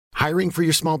Hiring for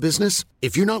your small business?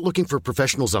 If you're not looking for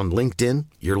professionals on LinkedIn,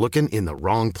 you're looking in the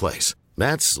wrong place.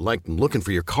 That's like looking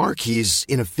for your car keys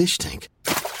in a fish tank.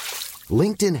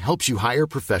 LinkedIn helps you hire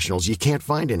professionals you can't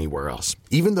find anywhere else,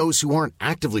 even those who aren't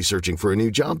actively searching for a new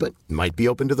job but might be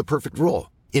open to the perfect role.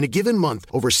 In a given month,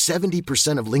 over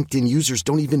 70% of LinkedIn users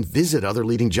don't even visit other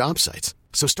leading job sites.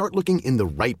 So start looking in the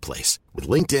right place. With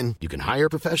LinkedIn, you can hire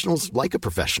professionals like a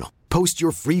professional. Post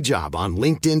your free job on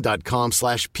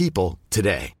linkedin.com/people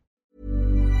today.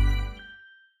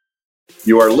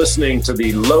 You are listening to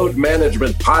the Load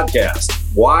Management Podcast.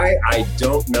 Why? I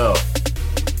don't know.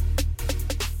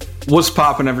 What's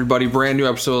poppin', everybody? Brand new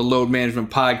episode of Load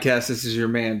Management Podcast. This is your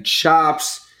man,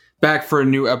 Chops, back for a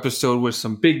new episode with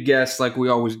some big guests like we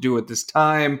always do at this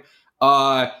time.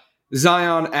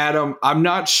 Zion, Adam, I'm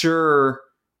not sure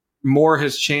more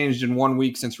has changed in 1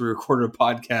 week since we recorded a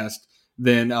podcast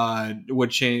than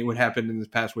what happened in this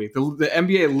past week. The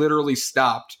NBA literally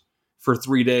stopped for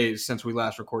 3 days since we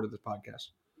last recorded this podcast.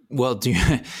 Well,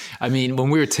 when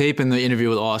we were taping the interview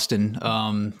with Austin,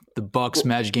 the Bucks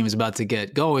Magic game is about to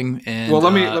get going. And well,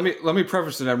 let me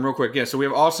preface that real quick. Yeah, so we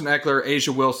have Austin Ekeler,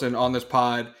 A'ja Wilson on this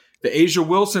pod. The A'ja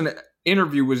Wilson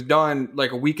interview was done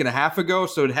like a week and a half ago,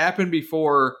 so it happened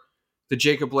before the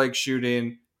Jacob Blake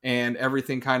shooting, and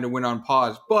everything kind of went on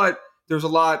pause. But there's a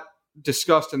lot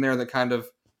discussed in there that kind of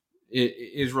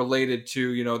is related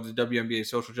to, the WNBA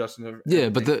social justice. Yeah,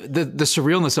 but the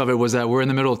surrealness of it was that we're in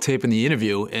the middle of taping the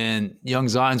interview and young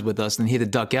Zion's with us, and he had to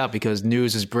duck out because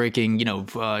news is breaking. The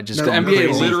NBA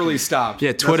crazy. Literally stopped.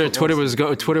 Yeah, Twitter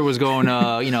was going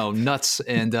nuts,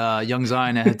 and young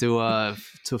Zion had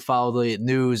to follow the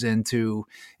news and to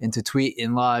tweet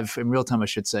in live in real time, I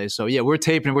should say. So yeah, we're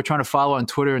taping. We're trying to follow on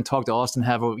Twitter and talk to Austin,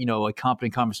 have a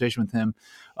competent conversation with him.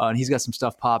 And he's got some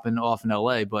stuff popping off in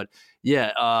LA, but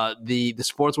yeah, the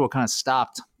sports world kind of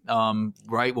stopped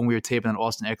right when we were taping an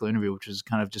Austin Ekeler interview, which was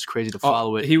kind of just crazy to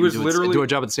follow it. He was literally do a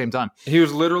job at the same time. He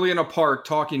was literally in a park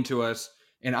talking to us,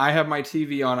 and I have my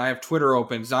TV on. I have Twitter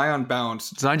open. Zion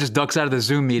bounced. Zion just ducks out of the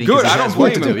Zoom meeting. Good, I don't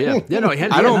blame him.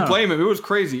 I don't blame him. It was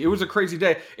crazy. It was a crazy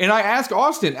day. And I asked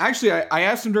Austin. Actually, I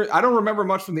asked him. I don't remember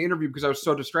much from the interview because I was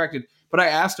so distracted. But I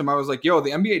asked him. I was like, "Yo,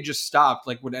 the NBA just stopped.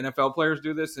 Like, would NFL players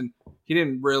do this?" And he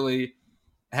didn't really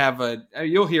have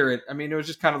you'll hear it. I mean, it was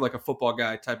just kind of like a football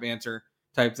guy type answer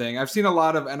type thing. I've seen a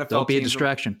lot of NFL Don't be teams a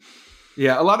distraction.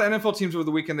 Yeah, a lot of NFL teams over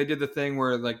the weekend, they did the thing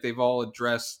where like they've all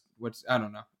addressed I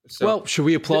don't know. So, well, should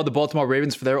we applaud the Baltimore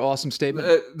Ravens for their awesome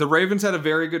statement? The Ravens had a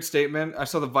very good statement. I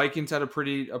saw the Vikings had a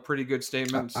pretty good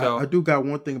statement. So I do got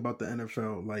one thing about the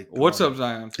NFL. Like, what's up,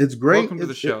 Zion? It's great. Welcome to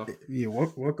the show.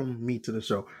 Welcome me to the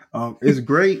show. It's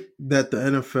great that the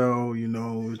NFL,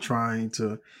 is trying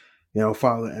to,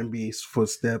 follow the NBA's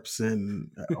footsteps in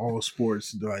all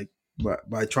sports, like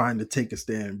by trying to take a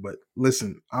stand. But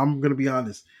listen, I'm gonna be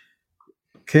honest.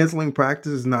 Canceling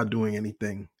practice is not doing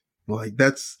anything. Like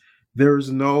there's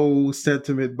no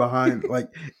sentiment behind.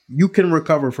 Like you can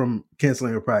recover from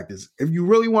canceling a practice. If you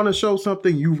really want to show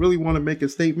something, you really want to make a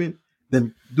statement,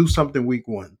 then do something week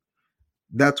one.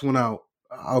 That's when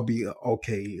I'll be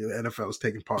okay. The NFL is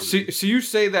taking part. So you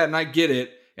say that, and I get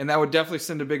it, and that would definitely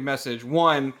send a big message.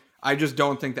 One, I just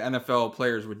don't think the NFL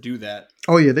players would do that.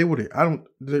 Oh yeah, they wouldn't.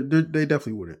 They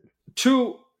definitely wouldn't.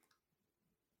 Two,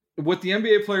 what the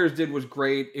NBA players did was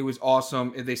great. It was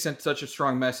awesome. They sent such a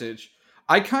strong message.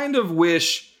 I kind of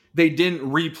wish they didn't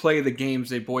replay the games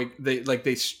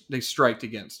they striked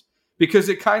against, because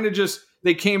it kind of just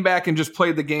they came back and just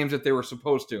played the games that they were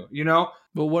supposed to.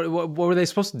 Well, what were they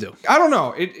supposed to do? I don't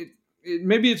know. It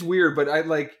maybe it's weird, but I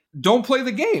don't play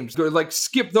the games.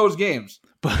 Skip those games.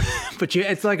 But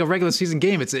it's like a regular season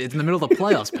game. It's in the middle of the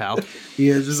playoffs, pal.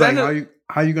 Yeah, it's just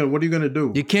what are you gonna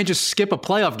do? You can't just skip a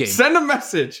playoff game. Send a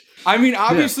message. I mean,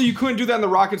 obviously you couldn't do that in the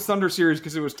Rockets Thunder series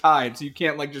because it was tied, so you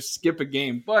can't just skip a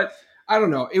game. But I don't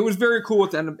know. It was very cool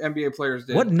what the NBA players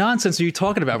did. What nonsense are you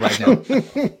talking about right now?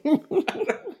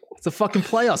 It's the fucking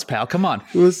playoffs, pal. Come on.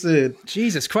 Listen.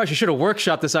 Jesus Christ, you should have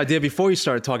workshopped this idea before you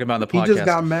started talking about the podcast. He just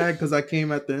got mad because I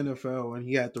came at the NFL and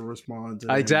he had to respond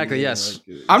to exactly, NBA. yes.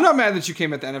 I'm not mad that you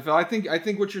came at the NFL. I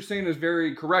think what you're saying is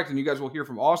very correct, and you guys will hear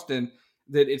from Austin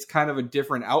that it's kind of a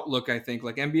different outlook, I think.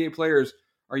 Like NBA players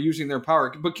are using their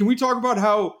power. But can we talk about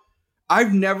how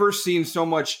I've never seen so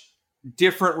much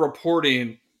different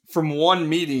reporting from one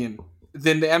meeting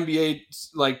than the NBA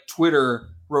Twitter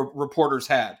reporters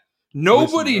had?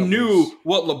 Nobody knew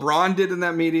what LeBron did in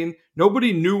that meeting.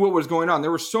 Nobody knew what was going on.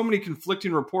 There were so many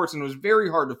conflicting reports, and it was very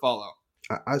hard to follow.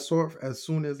 I saw it as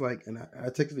soon as and I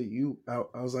texted you.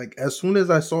 I was like, as soon as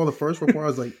I saw the first report, I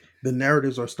was like, the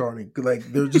narratives are starting.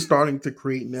 They're just starting to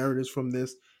create narratives from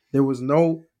this. There was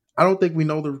no I don't think we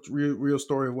know the real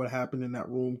story of what happened in that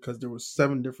room because there was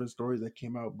 7 different stories that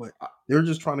came out, but they were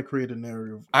just trying to create a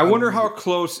narrative. I wonder how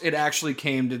close it actually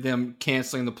came to them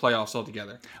canceling the playoffs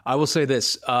altogether. I will say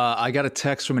this. I got a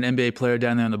text from an NBA player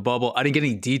down there in the bubble. I didn't get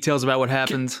any details about what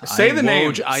happened. Say the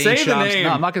name. Say the name.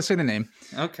 No, I'm not going to say the name.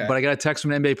 Okay. But I got a text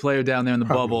from an NBA player down there in the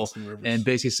bubble and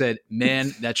basically said,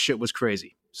 man, that shit was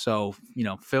crazy. So,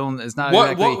 film is not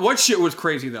what shit was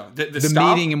crazy though? The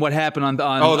meeting and what happened on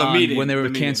the meeting when they were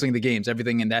canceling the games,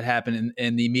 everything, and that happened,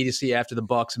 and the immediacy after the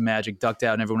Bucks and Magic ducked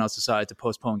out, and everyone else decided to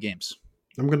postpone games.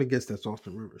 I'm gonna guess that's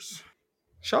Austin Rivers.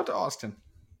 Shout out to Austin.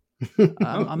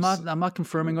 I'm not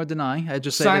confirming or denying. I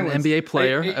just said an NBA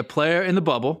player, a player in the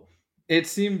bubble. It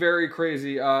seemed very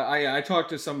crazy. I talked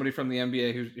to somebody from the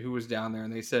NBA who was down there,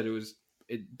 and they said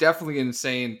it definitely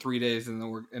insane 3 days in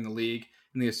the league.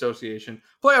 In the association.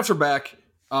 Playoffs are back.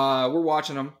 We're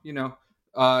watching them,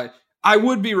 I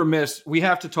would be remiss. We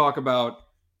have to talk about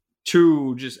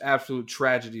 2 just absolute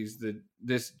tragedies that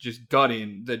this just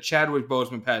gutting. The Chadwick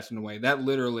Boseman passing away. That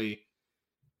literally,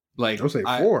 I'll say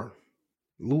 4.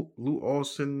 Lute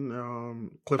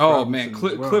Olson, Cliff. Oh Robinson man,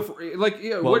 Cliff.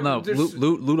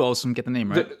 Lute Olson, get the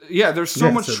name right. There's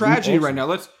so much tragedy right now.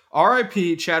 Let's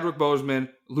R.I.P. Chadwick Boseman,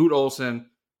 Lute Olson,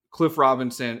 Cliff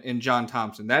Robinson, and John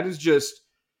Thompson. That is just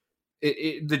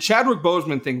the Chadwick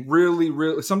Boseman thing.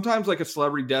 Really, sometimes like a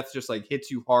celebrity death just like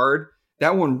hits you hard.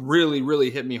 That one really,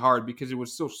 really hit me hard because it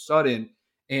was so sudden,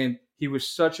 and he was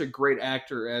such a great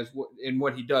actor in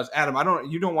what he does. Adam,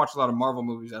 you don't watch a lot of Marvel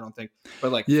movies, I don't think,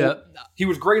 but he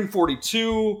was great in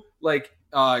 42.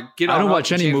 I don't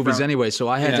watch any movies anyway, so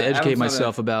I had to educate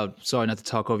myself about. Sorry, not to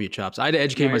talk over your chops. I had to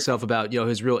educate myself about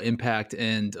his real impact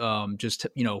and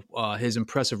his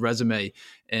impressive resume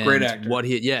and great actor. What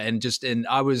he and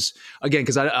I was again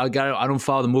because I don't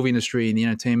follow the movie industry in the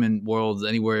entertainment world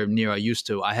anywhere near I used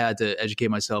to. I had to educate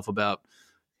myself about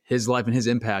his life and his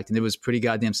impact, and it was pretty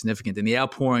goddamn significant. And the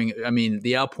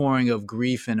outpouring of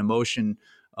grief and emotion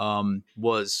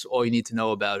was all you need to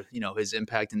know about, his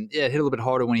impact. And it hit a little bit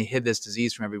harder when he hid this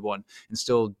disease from everyone and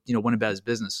still, went about his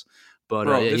business.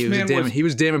 But he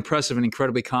was damn impressive and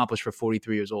incredibly accomplished for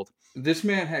 43 years old. This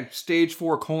man had stage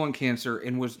 4 colon cancer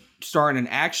and was starring in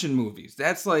action movies.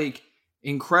 That's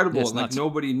incredible. Yeah,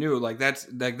 nobody knew.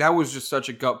 That was just such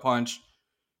a gut punch.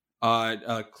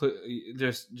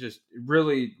 Just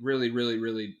really, really, really,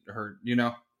 really hurt,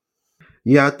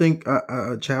 Yeah, I think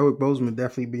Chadwick Boseman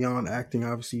definitely beyond acting.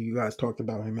 Obviously, you guys talked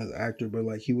about him as an actor, but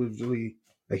he was really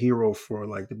a hero for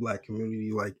the Black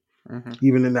community.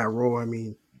 Even in that role,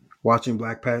 watching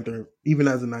Black Panther, even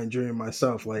as a Nigerian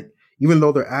myself, even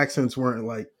though their accents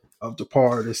weren't up to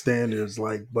par or the standards,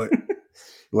 but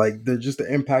they're just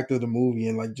the impact of the movie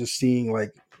and just seeing a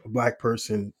Black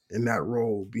person in that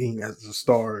role being as a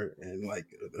star and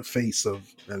the face of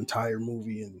the entire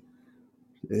movie, and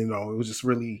it was just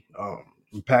really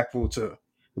impactful to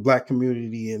the Black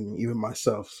community and even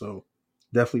myself. So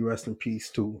definitely rest in peace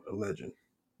to a legend.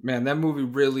 Man, that movie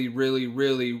really, really,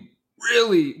 really,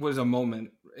 really was a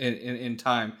moment in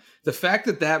time. The fact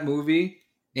that movie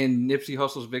and Nipsey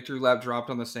Hussle's Victory Lap dropped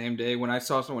on the same day, when I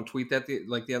saw someone tweet that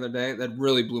the other day, that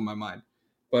really blew my mind.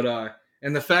 But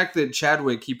and the fact that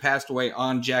Chadwick, he passed away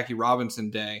on Jackie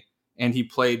Robinson Day, and he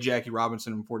played Jackie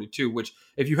Robinson in 42, which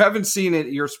if you haven't seen it,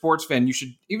 you're a sports fan, you should,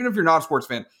 even if you're not a sports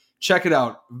fan, check it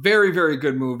out. Very, very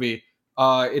good movie.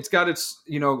 It's got its,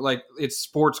 its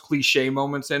sports cliche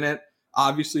moments in it.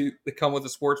 Obviously, they come with a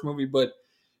sports movie, but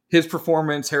his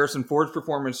performance, Harrison Ford's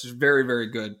performance, is very,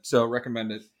 very good. So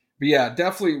recommend it. But yeah,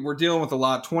 definitely, we're dealing with a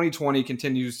lot. 2020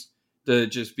 continues to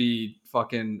just be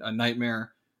fucking a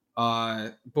nightmare.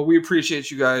 But we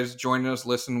appreciate you guys joining us,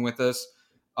 listening with us.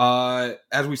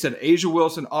 As we said, Asia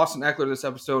Wilson, Austin Ekeler this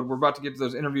episode. We're about to get to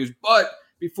those interviews. But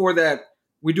before that,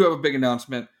 we do have a big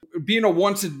announcement. Being a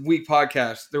once-a-week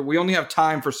podcast, we only have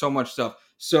time for so much stuff.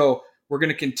 So we're going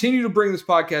to continue to bring this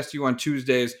podcast to you on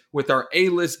Tuesdays with our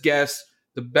A-list guests,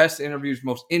 the best interviews,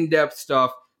 most in-depth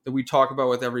stuff that we talk about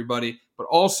with everybody. But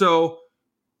also,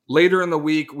 later in the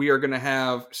week, we are going to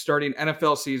have, starting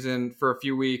NFL season for a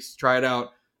few weeks, try it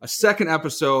out, a second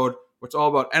episode, which is all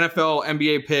about NFL,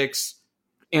 NBA picks,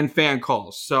 and fan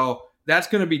calls. So that's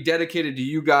going to be dedicated to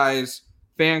you guys,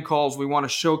 fan calls. We want to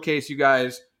showcase you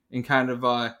guys and kind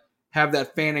of have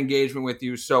that fan engagement with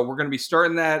you. So we're going to be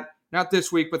starting that, not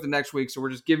this week, but the next week. So we're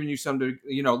just giving you something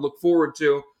to, look forward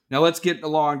to. Now let's get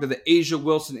along to the Asia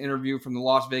Wilson interview from the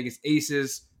Las Vegas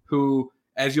Aces, who,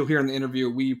 as you'll hear in the interview,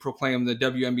 we proclaim the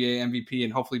WNBA MVP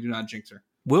and hopefully do not jinx her.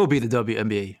 Will be the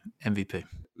WNBA MVP.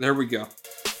 There we go.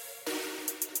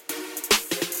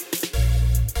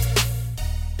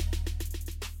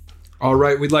 All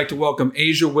right, we'd like to welcome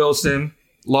Asia Wilson,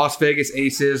 Las Vegas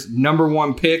Aces,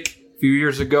 #1 pick a few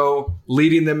years ago,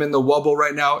 leading them in the Wubble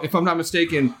right now. If I'm not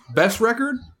mistaken, best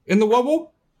record in the Wubble?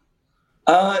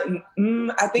 I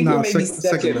think we're maybe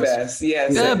second best.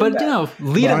 Yeah, but best.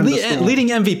 Leading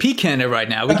MVP candidate right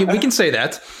now. We can say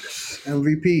that.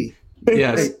 MVP.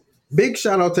 Yes. Hey, big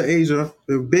shout out to Asia,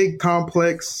 the big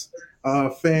Complex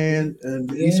fan,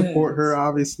 and we support her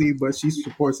obviously, but she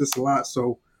supports us a lot,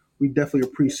 so we definitely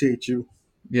appreciate you.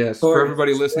 Yes. For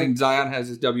everybody listening, Zion has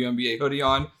his WNBA hoodie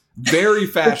on. Very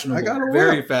fashionable. I got a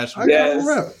Very fashionable. I got a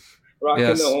rep. Rocking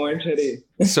the orange hoodie.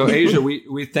 So Asia,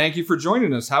 we thank you for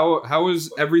joining us. How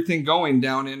is everything going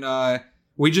down in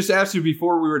we just asked you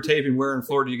before we were taping where in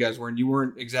Florida you guys were, and you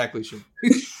weren't exactly sure.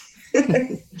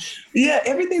 Yeah,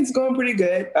 everything's going pretty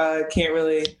good. Can't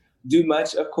really do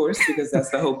much, of course, because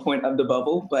that's the whole point of the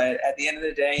bubble. But at the end of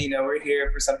the day, we're here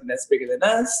for something that's bigger than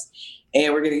us,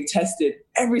 and we're getting tested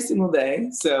every single day.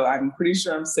 So I'm pretty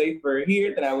sure I'm safer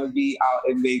here than I would be out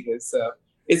in Vegas. So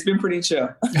it's been pretty chill.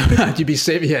 You'd be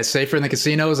safe, safer in the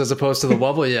casinos as opposed to the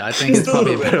Wubble. Yeah, I think it's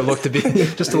probably a better look to be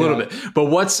just a little bit. But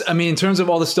in terms of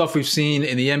all the stuff we've seen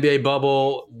in the NBA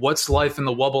bubble, what's life in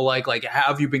the Wubble like? Like, how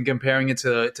have you been comparing it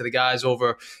to the guys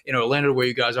over in Orlando where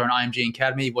you guys are in IMG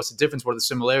Academy? What's the difference? What are the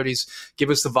similarities? Give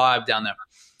us the vibe down there.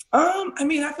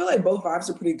 I feel like both vibes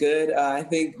are pretty good. I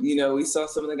think, we saw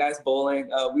some of the guys bowling.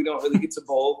 We don't really get to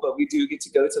bowl, but we do get to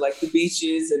go to like the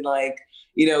beaches and like,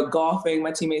 golfing.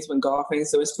 My teammates went golfing.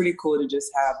 So it's pretty cool to just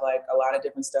have like a lot of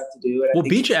different stuff to do. And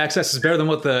beach access is better than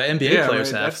what the NBA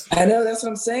players have. I know, that's what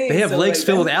I'm saying. They have lakes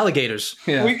filled with alligators.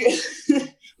 Yeah.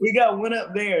 We got one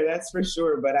up there, that's for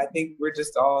sure. But I think we're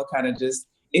just all kind of just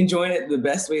enjoying it the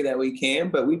best way that we can.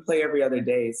 But we play every other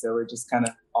day. So we're just kind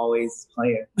of always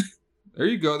playing. There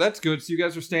you go. That's good. So you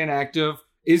guys are staying active.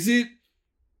 Is it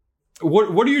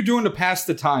what are you doing to pass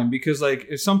the time? Because like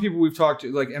some people we've talked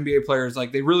to, like NBA players,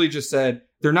 like they really just said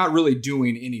they're not really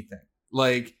doing anything.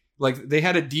 Like they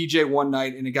had a DJ one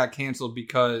night and it got canceled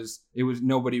because it was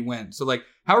nobody went. So like,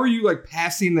 how are you like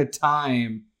passing the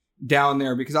time down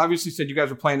there? Because obviously you said you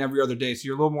guys are playing every other day, so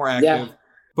you're a little more active. Yeah.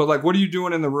 But like, what are you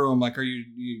doing in the room? Like, are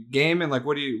you gaming? Like,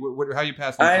 how you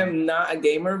passing? I am not a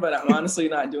gamer, but I'm honestly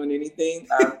not doing anything.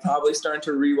 I'm probably starting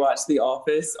to rewatch The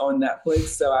Office on Netflix.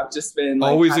 So I've just been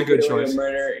like, always a good choice.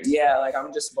 Murder. Yeah, like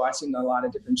I'm just watching a lot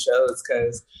of different shows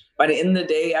because by the end of the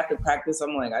day after practice,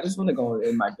 I'm like, I just want to go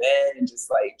in my bed and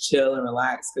just like chill and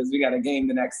relax because we got a game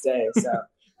the next day. So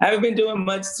I haven't been doing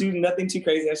nothing too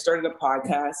crazy. I started a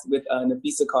podcast with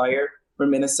Nafisa Collier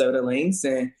from Minnesota Lynx,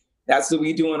 and that's what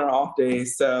we do on our off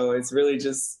days. So it's really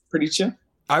just pretty chill.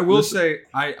 I will say,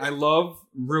 I love,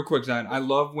 real quick, Zion, I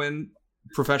love when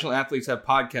professional athletes have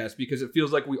podcasts because it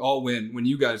feels like we all win when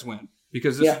you guys win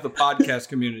because this is the podcast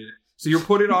community. So you're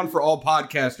putting it on for all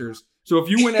podcasters. So if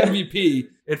you win MVP,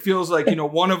 it feels like,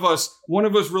 one of us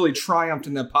really triumphed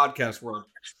in that podcast world.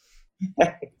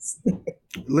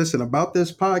 Listen, about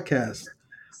this podcast,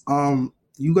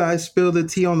 you guys spilled the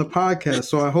tea on the podcast,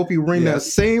 so I hope you bring that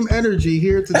same energy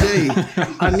here today.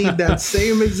 I need that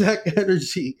same exact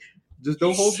energy. Just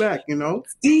don't hold back,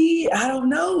 See, I don't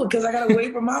know, because I got to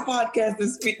wait for my podcast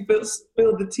to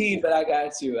spill the tea, but I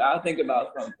got you. I'll think about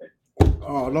something.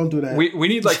 Oh, don't do that. We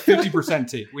need like 50%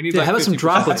 tea. We need how about some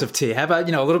droplets of tea? How about,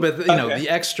 a little bit, the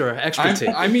extra tea?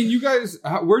 I mean, you guys,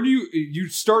 where do you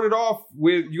started off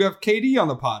with, you have KD on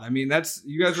the pod. I mean,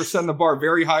 you guys are setting the bar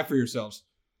very high for yourselves.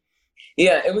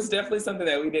 Yeah, it was definitely something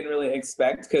that we didn't really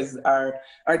expect because our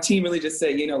team really just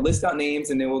said, list out names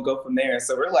and then we'll go from there.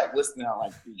 So we're like listing out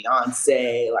like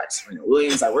Beyonce, like Serena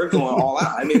Williams, like we're going all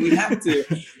out. I mean, we have to.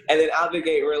 And then out the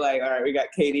gate, we're like, all right, we got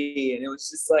KD. And it was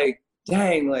just like,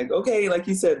 dang, like, okay, like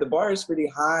you said, the bar is pretty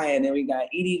high. And then we got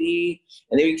EDD.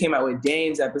 And then we came out with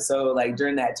Dame's episode, like,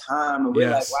 during that time. And we're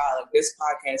like, wow, like, this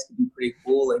podcast could be pretty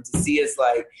cool. And to see us,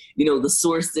 like, the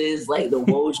sources, like, the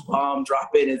Woj bomb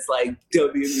dropping, it's like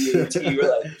WNBA.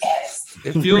 We're like, yes.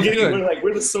 It feels good. We're like,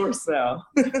 we're the source now.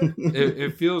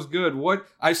 it feels good. What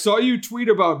I saw you tweet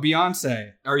about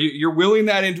Beyonce. You're willing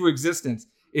that into existence.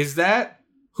 Is that...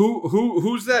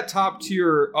 Who's that top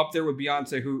tier up there with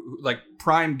Beyonce? Who like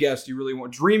prime guest you really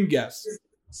want? Dream guest?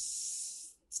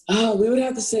 Oh, we would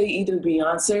have to say either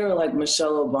Beyonce or like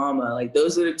Michelle Obama. Like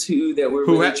those are the two that we're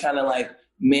really trying to like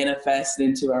manifest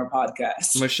into our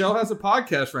podcast. Michelle has a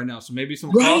podcast right now, so maybe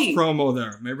some cross promo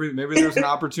there. Maybe there's an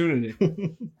opportunity.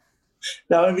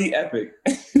 That would be epic.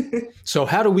 So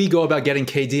how do we go about getting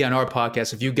KD on our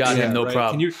podcast if you got him? No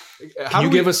problem. Can you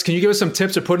give us some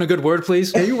tips or put in a good word,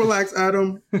 please? Can you relax,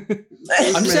 Adam?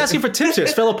 I'm just asking for tips here.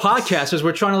 As fellow podcasters,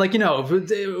 we're trying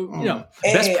to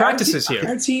best practices here.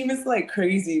 Our team is like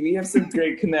crazy. We have some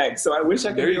great connects. So I wish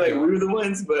I could be like, we were the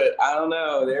ones, but I don't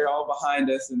know. They're all behind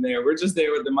us and we're just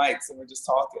there with the mics and we're just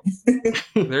talking.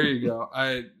 There you go.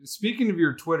 Speaking of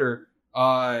your Twitter,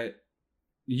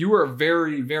 you are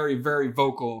very, very, very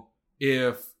vocal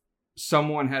if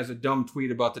someone has a dumb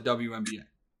tweet about the WNBA.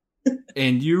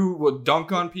 And you will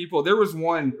dunk on people. There was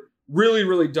one really,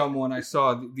 really dumb one I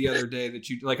saw the other day that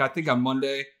you, like, I think on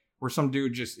Monday, where some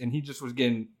dude was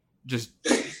getting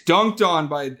dunked on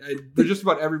by just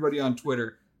about everybody on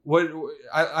Twitter.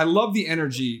 I love the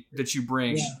energy that you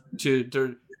bring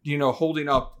to holding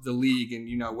up the league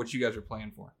and, what you guys are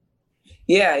playing for.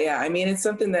 Yeah. I mean, it's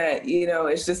something that,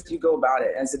 it's just you go about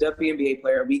it. As a WNBA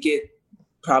player, we get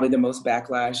probably the most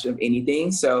backlash of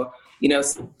anything. So,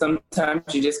 sometimes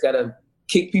you just got to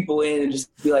kick people in and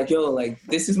just be like, yo, like,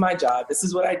 this is my job. This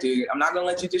is what I do. I'm not going to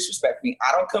let you disrespect me.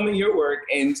 I don't come in your work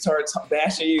and start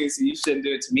bashing you, so you shouldn't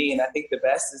do it to me. And I think the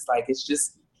best is, like, it's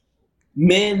just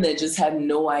men that just have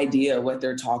no idea what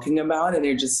they're talking about, and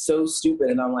they're just so stupid.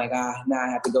 And I'm like, now I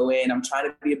have to go in. I'm trying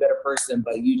to be a better person,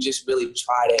 but you just really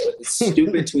tried it with this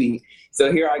stupid tweet.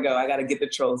 So here I go. I got to get the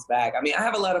trolls back. I mean, I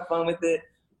have a lot of fun with it.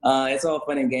 It's all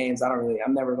fun and games. I'm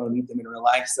never going to meet them in real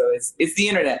life. So it's the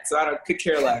internet. So could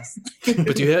care less.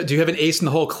 But do you have an ace in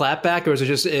the hole clapback, or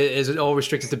is it all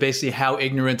restricted to basically how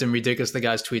ignorant and ridiculous the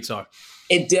guy's tweets are?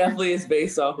 It definitely is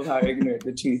based off of how ignorant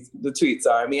the tweets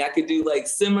are. I mean, I could do like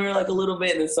simmer like a little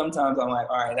bit, and then sometimes I'm like,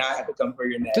 all right, now I have to come for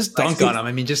your neck. Just dunk on them.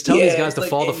 I mean, just tell these guys to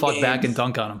fall the fuck back and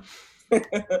dunk on them.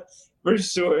 For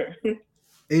sure.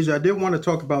 Asia, I did want to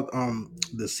talk about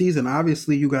the season.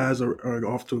 Obviously, you guys are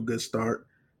off to a good start.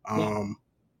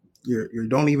 You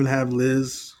don't even have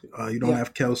Liz. You don't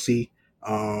have Kelsey.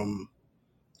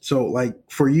 So, like,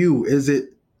 for you,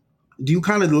 do you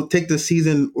kind of take the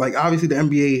season, like, obviously the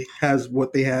NBA has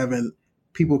what they have and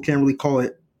people can't really call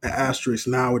it an asterisk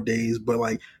nowadays, but,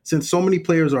 like, since so many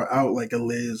players are out, like a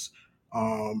Liz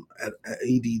at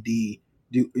ADD,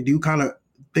 do you kind of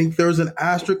think there's an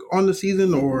asterisk on the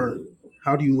season, or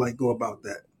how do you, like, go about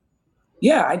that?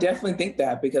 Yeah, I definitely think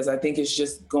that, because I think it's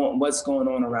just what's going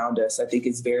on around us. I think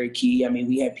it's very key. I mean,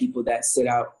 we have people that sit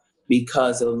out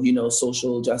because of,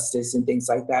 social justice and things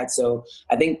like that. So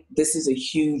I think this is a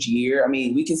huge year. I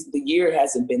mean, the year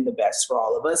hasn't been the best for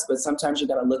all of us, but sometimes you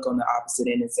got to look on the opposite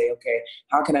end and say, okay,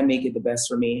 how can I make it the best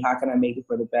for me? How can I make it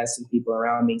for the best of the people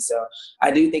around me? So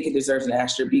I do think it deserves an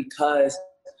asterisk, because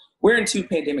we're in 2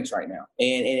 pandemics right now.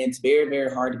 And it's very,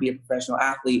 very hard to be a professional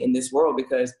athlete in this world,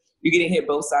 because you're getting hit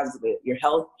both sides of it, your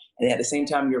health, and at the same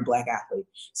time, you're a Black athlete.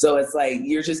 So it's like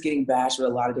you're just getting bashed with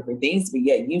a lot of different things, but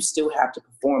yet you still have to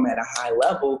perform at a high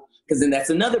level, because then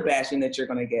that's another bashing that you're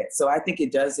going to get. So I think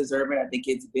it does deserve it. I think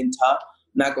it's been tough.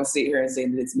 I'm not going to sit here and say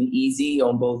that it's been easy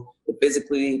on both the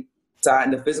physical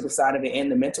side of it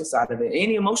and the mental side of it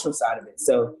and the emotional side of it.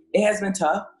 So it has been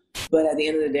tough, but at the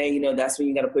end of the day, that's when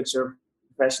you got to put your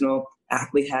professional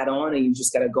athlete hat on, and you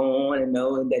just got to go on and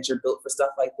know that you're built for stuff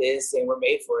like this and we're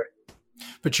made for it.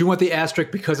 But you want the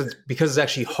asterisk because it's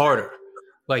actually harder.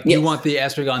 Like, you want the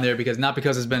asterisk on there not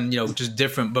because it's been, just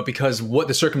different, but because what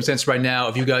the circumstance right now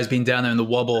of you guys being down there in the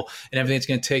wubble and everything it's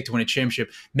going to take to win a championship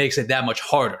makes it that much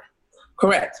harder.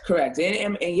 Correct.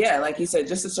 And yeah, like you said,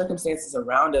 just the circumstances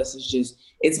around us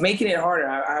it's making it harder.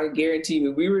 I guarantee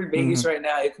you, if we were in Vegas right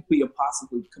now, it could be a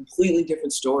possibly completely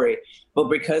different story. But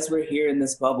because we're here in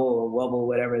this bubble or wubble,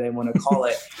 whatever they want to call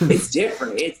it, it's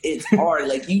different. It's hard.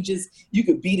 Like, you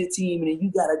could beat a team and then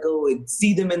you got to go and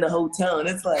see them in the hotel. And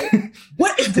it's like,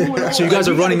 what is going on? So you guys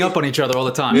are running up on each other all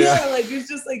the time. Yeah, like, it's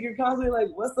just like you're constantly like,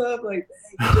 what's up? Like,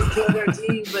 hey, you just killed our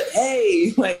team, but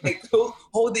hey, like,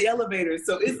 hold the elevator.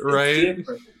 So it's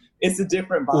different. It's a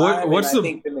different vibe.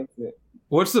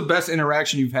 What's the best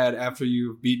interaction you've had after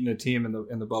you've beaten a team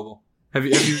in the bubble? Have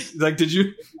you like, did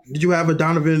you have a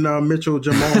Donovan Mitchell,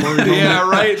 Jamal Murray? Yeah,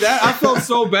 right. I felt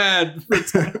so bad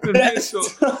for Mitchell.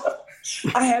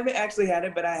 I haven't actually had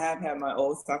it, but I have had my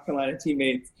old South Carolina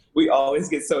teammates. We always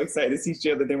get so excited to see each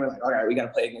other. Then we're like, all right, we got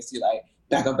to play against you. Like,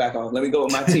 back off. Let me go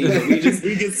with my team.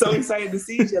 We get so excited to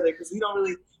see each other, because we don't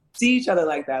really see each other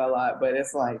like that a lot. But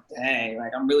it's like, dang,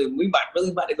 like, we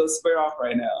about to go square off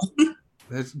right now.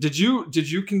 Did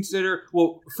you consider?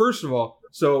 Well, first of all,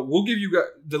 so we'll give you guys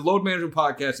the Load Management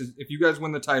Podcast. If you guys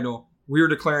win the title, we are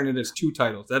declaring it as 2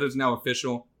 titles. That is now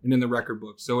official and in the record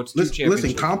book. So it's 2 championships.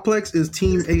 Listen, Complex is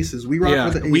Team Aces. We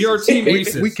rock with the Aces. We are Team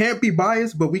Aces. We can't be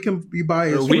biased, but we can be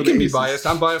biased. We can be biased.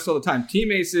 I'm biased all the time.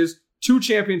 Team Aces, 2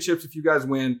 championships if you guys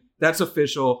win. That's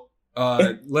official.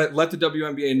 Let the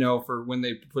WNBA know for when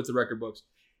they put the record books.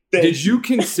 Did you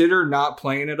consider not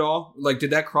playing at all? Like,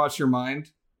 did that cross your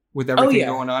mind with everything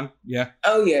going on? Yeah.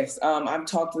 Oh, yes. I've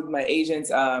talked with my agents,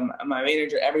 my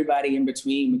manager, everybody in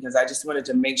between, because I just wanted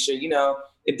to make sure,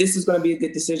 if this is going to be a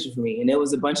good decision for me. And there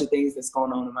was a bunch of things that's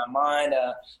going on in my mind,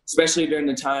 especially during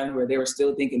the time where they were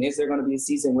still thinking, is there going to be a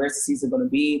season? Where's the season going to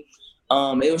be?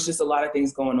 It was just a lot of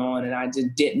things going on. And I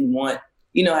just didn't want,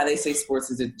 how they say sports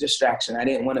is a distraction. I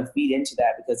didn't want to feed into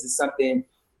that because it's something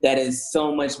that is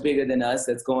so much bigger than us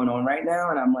that's going on right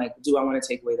now. And I'm like, do I want to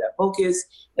take away that focus?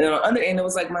 And then on the other end, it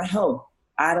was like my health.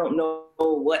 I don't know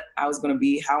what I was going to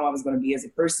be, how I was going to be as a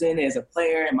person, as a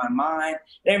player, in my mind,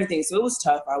 and everything. So it was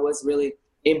tough. I was really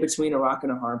in between a rock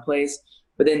and a hard place.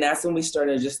 But then that's when we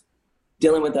started just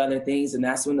dealing with other things. And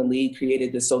that's when the league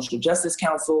created the Social Justice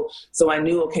Council. So I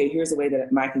knew, okay, here's a way that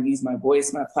I can use my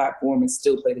voice, my platform, and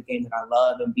still play the game that I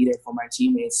love and be there for my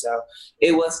teammates. So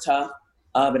it was tough.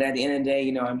 But at the end of the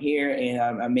day, I'm here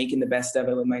and I'm making the best of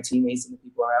it with my teammates and the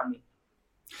people around me.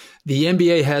 The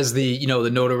NBA has the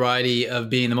notoriety of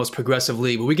being the most progressive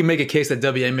league, but we can make a case that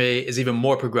WNBA is even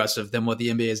more progressive than what the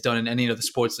NBA has done in any of the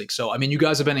sports leagues. So, I mean, you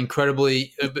guys have been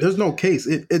incredibly. There's no case.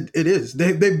 It is.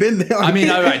 They've been there. I mean,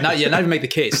 all right, not even make the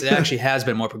case. It actually has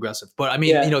been more progressive. But I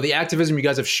mean, the activism you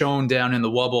guys have shown down in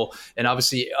the Wubble, and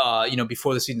obviously,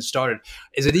 before the season started,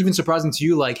 is it even surprising to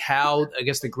you, like how I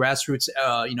guess the grassroots,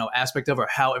 aspect of, or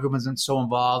how everyone's been so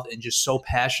involved and just so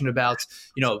passionate about,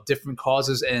 different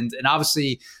causes, and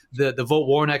obviously. The Vote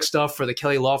Warnock stuff for the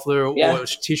Kelly Loeffler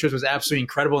t-shirts was absolutely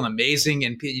incredible and amazing.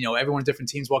 And, everyone in different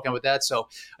teams walking out with that. So,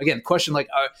 again, question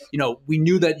we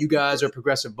knew that you guys are a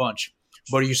progressive bunch,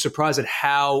 but are you surprised at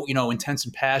how, intense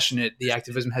and passionate the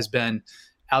activism has been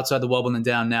outside the Wubble and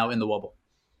down now in the Wubble?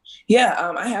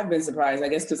 Yeah, I have been surprised, I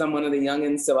guess, because I'm one of the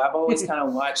youngins. So I've always kind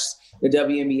of watched the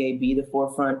WNBA be the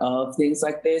forefront of things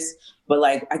like this. But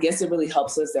I guess it really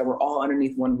helps us that we're all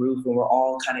underneath one roof and we're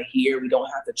all kind of here. We don't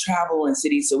have to travel in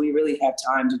cities. So we really have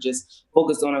time to just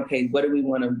focus on, okay, what do we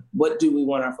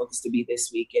want our focus to be this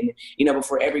week? And,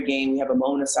 before every game, we have a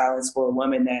moment of silence for a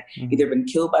woman that either been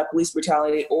killed by police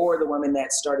brutality or the woman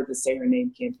that started the Say Her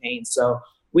Name campaign. So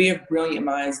we have brilliant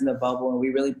minds in the bubble, and we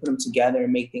really put them together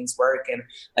and make things work. And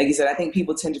like you said, I think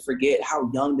people tend to forget how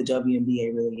young the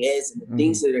WNBA really is and the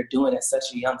things that they're doing at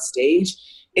such a young stage.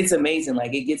 It's amazing.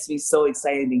 It gets me so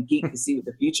excited and geeked to see what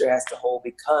the future has to hold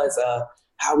because of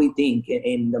how we think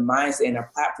and the mindset and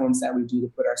our platforms that we do to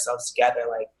put ourselves together.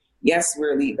 Yes,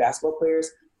 we're elite basketball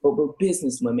players, but we're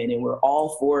business women, and we're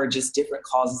all for just different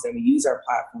causes, and we use our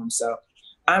platform. So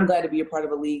I'm glad to be a part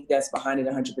of a league that's behind it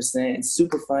 100%. It's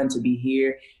super fun to be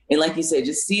here. And like you said,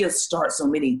 just see us start so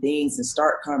many things and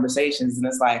start conversations. And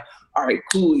it's like, all right,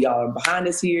 cool, y'all are behind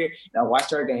us here. Now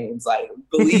watch our games.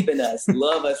 Believe in us,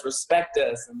 love us, respect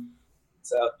us. And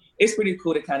so it's pretty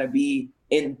cool to kind of be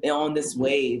on this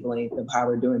wavelength of how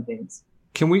we're doing things.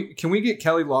 Can we get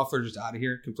Kelly Loeffler just out of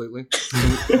here completely?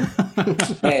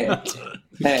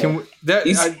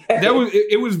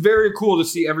 It was very cool to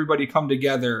see everybody come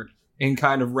together and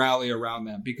kind of rally around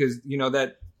that because,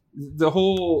 that the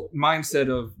whole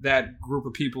mindset of that group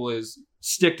of people is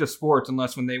stick to sports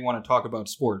unless when they want to talk about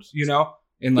sports,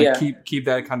 and keep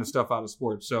that kind of stuff out of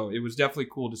sports. So it was definitely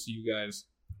cool to see you guys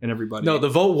and everybody. No, the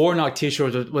Vote Warnock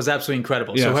t-shirt was absolutely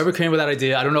incredible. Yes. So whoever came with that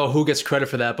idea, I don't know who gets credit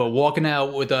for that, but walking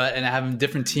out with and having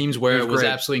different teams wear it was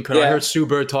absolutely incredible. Yeah. I heard Sue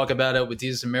Bird talk about it with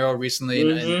Jesus and Mero recently,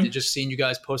 and just seeing you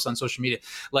guys post on social media.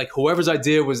 Whoever's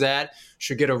idea was that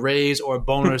should get a raise or a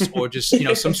bonus or just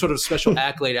some sort of special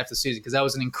accolade after the season because that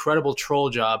was an incredible troll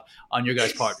job on your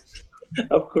guys' part.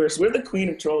 Of course, we're the queen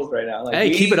of trolls right now.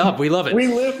 Keep it up. We love it. We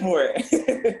live for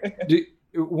it.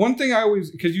 One thing I always,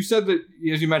 because you said that,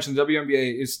 as you mentioned, the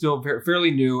WNBA is still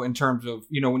fairly new in terms of,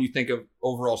 when you think of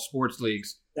overall sports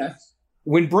leagues. Yes.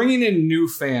 When bringing in new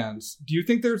fans, do you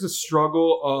think there's a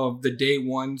struggle of the day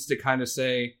ones to kind of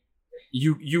say,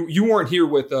 you weren't here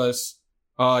with us,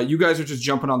 you guys are just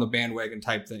jumping on the bandwagon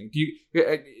type thing? Do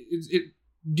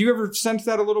you ever sense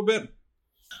that a little bit?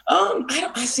 I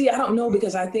don't know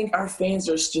because I think our fans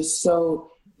are just so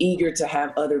eager to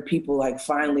have other people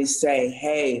finally say,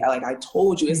 hey, I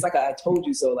told you. It's I told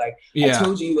you so. I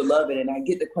told you would love it. And I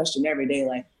get the question every day,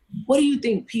 what do you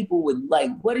think people would like?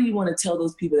 What do you want to tell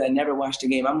those people that never watched a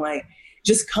game? I'm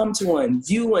just come to one,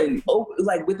 view and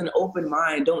with an open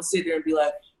mind. Don't sit there and be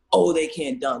oh, they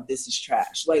can't dunk. This is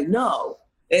trash. No.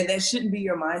 And that shouldn't be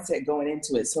your mindset going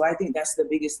into it. So I think that's the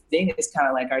biggest thing. It's kind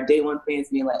of our day one fans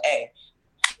being hey,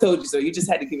 I told you so. You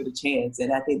just had to give it a chance.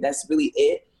 And I think that's really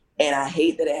it. And I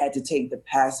hate that it had to take the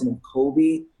passing of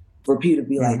Kobe for people to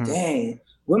be like, dang,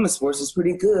 women's sports is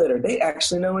pretty good, or they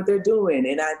actually know what they're doing.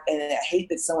 And I hate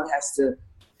that someone has to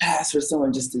pass for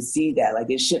someone just to see that. Like,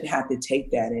 it shouldn't have to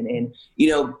take that. And you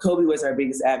know, Kobe was our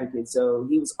biggest advocate, so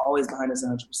he was always behind us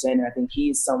 100%. And I think he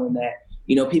is someone that,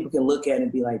 you know, people can look at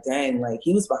and be like, dang, like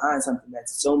he was behind something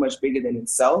that's so much bigger than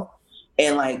himself.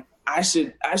 And like, I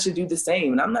should do the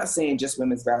same. And I'm not saying just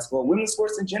women's basketball, women's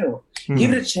sports in general.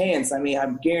 Give it a chance. I mean, I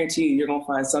guarantee you're going to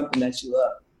find something that you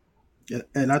love. Yeah,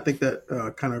 and I think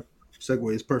that kind of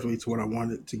segues perfectly to what I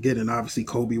wanted to get. And obviously,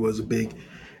 Kobe was a big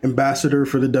ambassador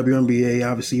for the WNBA.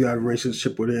 Obviously, you had a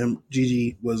relationship with him.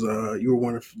 Gigi was you were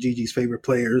one of Gigi's favorite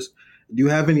players. Do you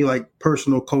have any like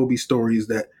personal Kobe stories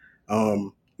that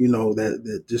you know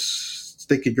that just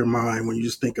stick in your mind when you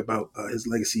just think about his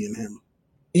legacy and him?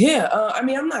 Yeah, I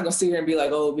mean, I'm not gonna sit here and be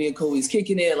like, oh, me and Kobe's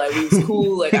kicking it, like we was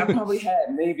cool. Like I probably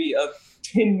had maybe a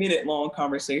 10-minute long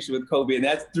conversation with Kobe, and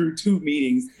that's through 2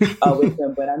 meetings with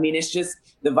him. But I mean, it's just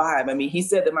the vibe. I mean, he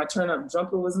said that my turn-up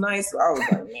jumper was nice. So I was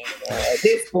like, man, at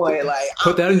this point, like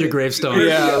put that in your gravestone.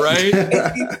 Yeah, right.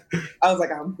 I was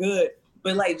like, I'm good.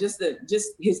 But like just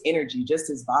his energy, just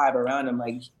his vibe around him,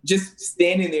 like just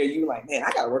standing there, you like, man,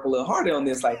 I gotta work a little harder on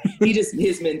this. Like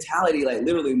his mentality, like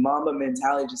literally Mamba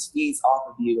mentality just feeds off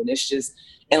of you. And it's just,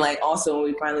 and like also when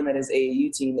we finally met his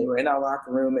AAU team, they were in our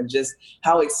locker room, and just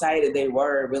how excited they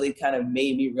were really kind of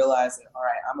made me realize that, all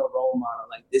right, I'm a role model.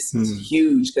 Like this is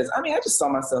huge. Cause I mean, I just saw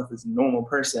myself as a normal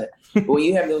person. But when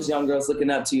you have those young girls looking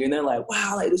up to you and they're like,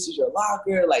 wow, like this is your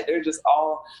locker. Like they're just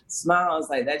all smiles.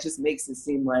 Like that just makes it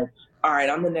seem like, all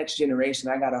right, I'm the next generation.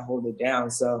 I got to hold it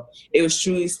down. So it was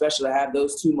truly special to have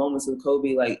those 2 moments with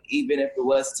Kobe. Like, even if it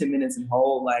was 10 minutes in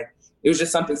whole, like, it was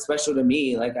just something special to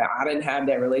me. Like, I didn't have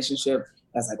that relationship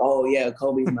that's like, oh, yeah,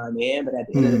 Kobe's my man. But at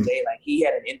the end of the day, like, he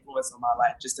had an influence on my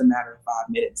life just a matter of 5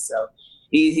 minutes. So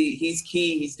he's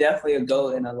key. He's definitely a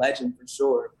GOAT and a legend for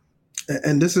sure.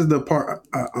 And this is the part,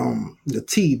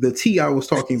 the T I was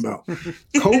talking about.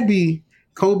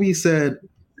 Kobe said,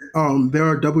 there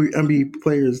are WNBA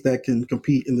players that can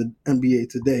compete in the NBA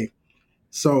today.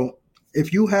 So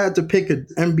if you had to pick an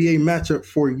NBA matchup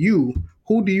for you,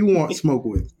 who do you want smoke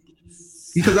with?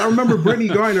 Because I remember Brittany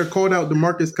Griner called out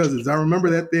DeMarcus Cousins. I remember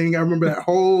that thing. I remember that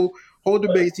whole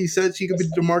debate. She said she could be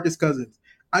DeMarcus Cousins.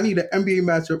 I need an NBA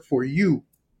matchup for you.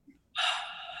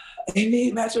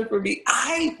 NBA matchup for me?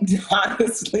 I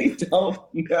honestly don't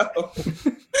know.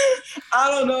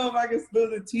 I don't know if I can spill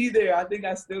the tea there. I think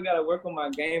I still got to work on my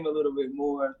game a little bit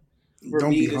more for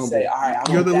me to say, all right,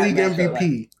 you're the league MVP.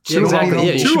 Like, yeah, exactly.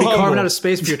 Yeah, you should be carving out a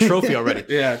space for your trophy already.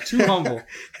 Yeah, too humble.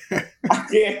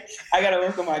 Yeah, I got to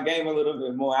work on my game a little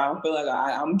bit more. I don't feel like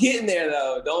I'm getting there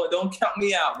though. Don't count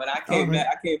me out, but I can't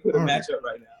put a matchup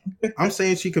right now. I'm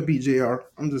saying she could beat JR.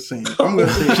 I'm just saying. I'm going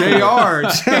to say JR.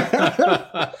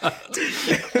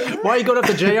 Why are you going up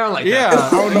to JR like that? Yeah,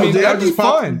 I don't know. JR just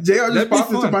popped fun.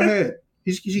 into my head.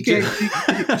 He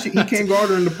can't guard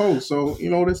her in the post. So, you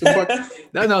know, this is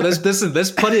No,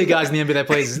 there's plenty of guys in the NBA that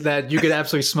plays that you could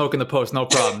absolutely smoke in the post. No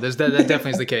problem. That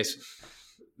definitely is the case.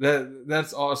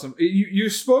 That's awesome. You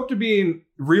spoke to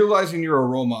realizing you're a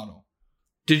role model.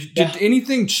 Did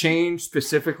anything change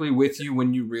specifically with you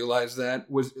when you realized that?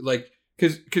 Was like,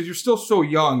 because you're still so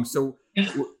young. So,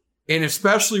 and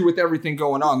especially with everything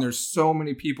going on, there's so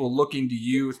many people looking to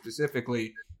you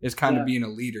specifically as kind of being a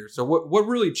leader. So what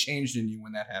really changed in you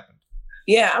when that happened?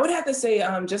 Yeah, I would have to say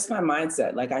just my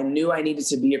mindset. Like I knew I needed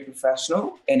to be a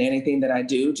professional in anything that I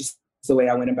do, just the way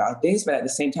I went about things, but at the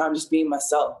same time, just being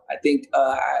myself. I think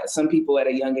some people at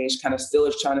a young age kind of still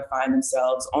is trying to find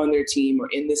themselves on their team or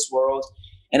in this world.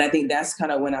 And I think that's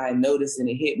kind of when I noticed and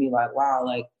it hit me like, wow,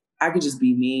 like I could just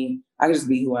be me. I can just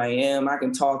be who I am. I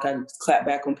can talk. I can clap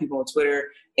back on people on Twitter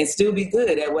and still be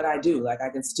good at what I do. Like I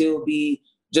can still be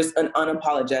just an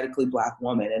unapologetically Black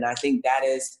woman. And I think that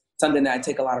is something that I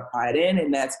take a lot of pride in.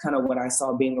 And that's kind of what I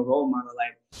saw being a role model.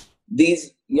 Like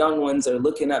these young ones are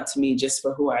looking up to me just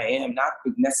for who I am, not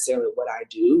necessarily what I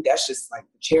do. That's just like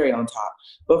the cherry on top,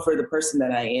 but for the person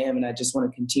that I am. And I just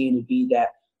want to continue to be that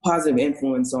positive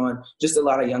influence on just a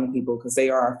lot of young people because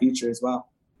they are our future as well.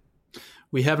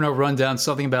 We have no rundown,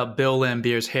 something about Bill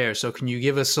Lambier's hair. So can you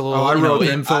give us a little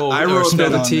info I or wrote spill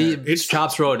the that tea? It's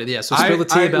Chops wrote it, yeah. So spill the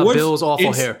tea about Bill's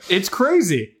awful hair. It's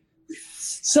crazy.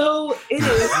 So it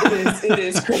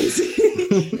is crazy.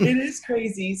 It is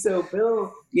crazy. So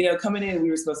Bill, coming in, we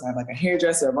were supposed to have like a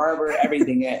hairdresser, a barber,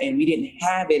 everything. And we didn't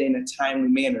have it in a timely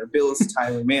manner, Bill's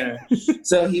timely manner.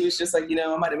 So he was just like, I'm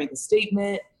about to make a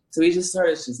statement. So he just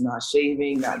starts just not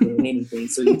shaving, not doing anything.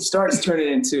 So he starts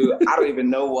turning into, I don't even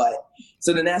know what.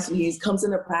 So then that's when he comes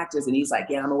into practice and he's like,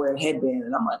 yeah, I'm gonna wear a headband.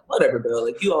 And I'm like, whatever, Bill.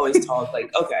 Like, you always talk,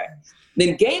 like, okay.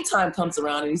 Then game time comes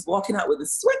around and he's walking out with a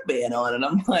sweatband on. And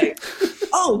I'm like,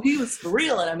 oh, he was for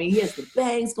real. And I mean, he has the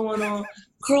bangs going on,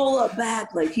 curl up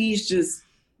back. Like, he's just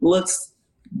looks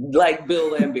like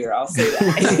Bill Laimbeer, I'll say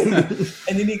that.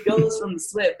 And then he goes from the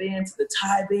sweatband to the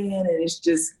tie band, and it's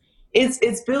just,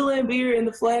 it's Bill Laimbeer in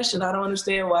the flesh, and I don't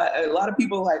understand why. A lot of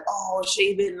people are like, oh,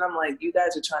 shave it, and I'm like, you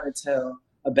guys are trying to tell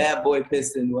a bad boy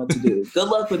Piston what to do. Good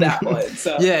luck with that one.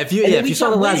 So yeah, if you saw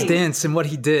The Last Dance and what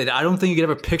he did, I don't think you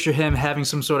could ever picture him having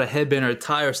some sort of headband or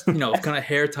tie or kind of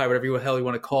hair tie, whatever the hell you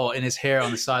want to call it, in his hair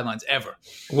on the sidelines ever.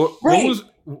 What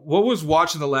was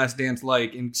watching The Last Dance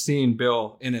like and seeing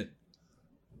Bill in it?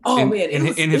 Oh man,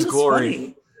 in his glory.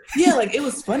 Funny. Yeah, like it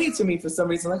was funny to me for some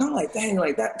reason. Like I'm like, dang,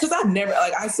 like that, because I never,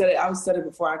 like I said it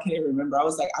before. I can't even remember. I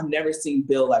was like, I've never seen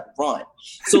Bill like run.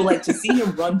 So like to see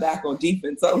him run back on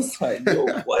defense, I was like, yo,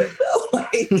 what?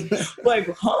 like,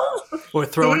 huh? Or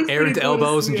throwing air into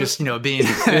elbows and just being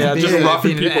just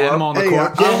roughing being an animal on the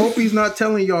court. I hope he's not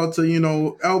telling y'all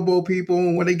to elbow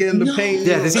people when they get in the paint.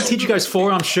 Yeah, does he teach you guys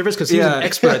forearm shivers? Because he was an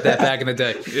expert at that back in the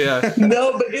day. Yeah.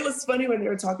 No, but it was funny when they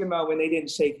were talking about when they didn't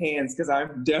shake hands, because I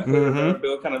definitely remember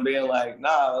Bill kind of being like,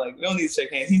 nah, like we don't need to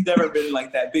shake hands. He's never been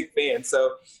like that big fan.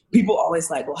 So people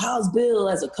always like, well, how's Bill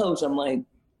as a coach? I'm like,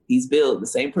 he's Bill, the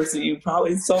same person you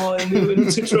probably saw and knew in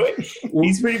Detroit.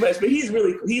 He's pretty much, but he's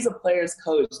a player's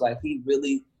coach. Like he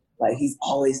really, like he's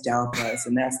always down for us,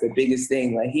 and that's the biggest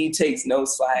thing. Like he takes no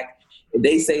slack. If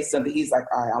they say something, he's like,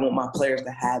 all right, I want my players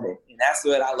to have it, and that's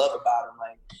what I love about him.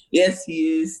 Like, yes,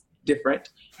 he is different,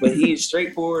 but he is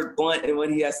straightforward, blunt in what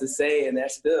he has to say, and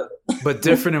that's Bill. But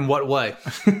different in what way?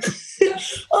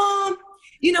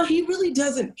 He really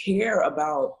doesn't care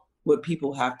about what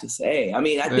people have to say. I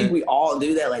mean, I think we all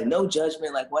do that, like no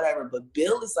judgment, like whatever. But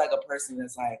Bill is like a person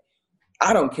that's like,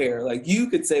 I don't care. Like you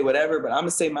could say whatever, but I'm gonna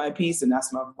say my piece, and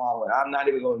that's my follow. I'm not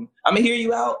even going. I'm gonna hear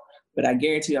you out, but I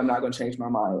guarantee you, I'm not gonna change my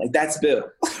mind. Like that's Bill.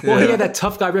 Well, he had that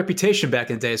tough guy reputation back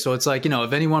in the day, so it's like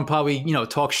if anyone probably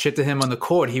talks shit to him on the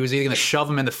court, he was either gonna shove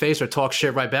him in the face or talk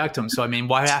shit right back to him. So I mean,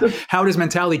 how does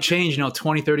mentality change?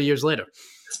 20, 30 years later?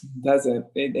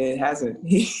 It hasn't.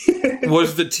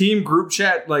 Was the team group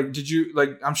chat like? Did you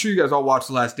like? I'm sure you guys all watched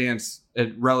The Last Dance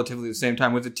at relatively the same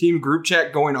time. Was the team group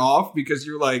chat going off because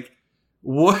you're like,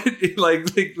 what? like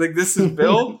this is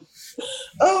Bill?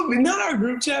 Not our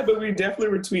group chat, but we definitely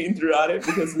were tweeting throughout it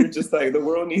because we were just like, the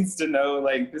world needs to know,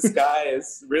 like, this guy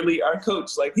is really our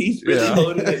coach. Like, he's really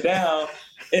holding it down.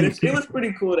 And it was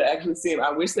pretty cool to actually see him. I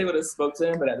wish they would have spoke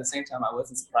to him, but at the same time, I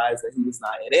wasn't surprised that he was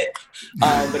not in it.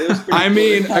 But it was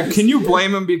pretty cool. Can you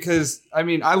blame him? Because,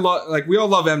 we all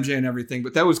love MJ and everything,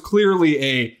 but that was clearly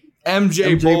a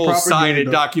MJ Bull-sided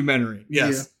documentary.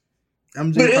 Yes. Yeah.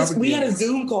 But we had a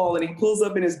Zoom call, and he pulls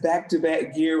up in his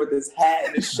back-to-back gear with his hat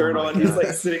and his shirt on. He's like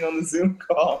sitting on the Zoom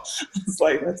call. It's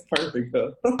like, that's perfect,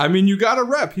 though. You got a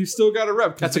rep. He's still got a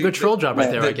rep. That's a good troll job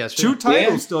right there, I guess. 2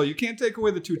 titles still. You can't take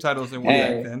away the 2 titles they won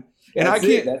back then. And I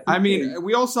can't.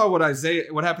 We all saw what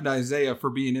happened to Isaiah for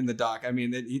being in the doc.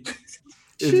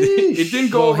 It didn't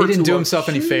go over. He didn't do himself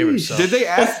any favors. So. Did they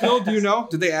ask Bill? Do you know?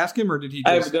 Did they ask him, or did he?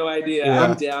 I have no idea.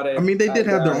 Yeah. I doubt it. They did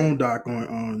have their own doc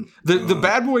on. The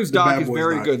Bad Boys doc is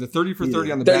very good. The 30 for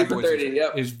 30 on the Bad Boys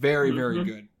is very, very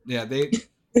good. Yeah, they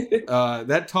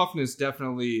that toughness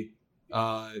definitely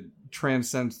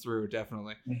transcends through.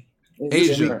 Definitely.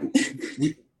 Asia.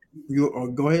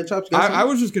 You go ahead, Chops. I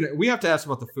was just gonna. We have to ask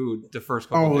about the food. The first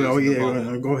couple.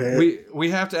 Go ahead. We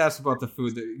have to ask about the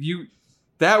food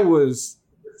that was.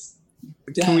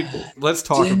 Let's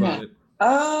talk about it.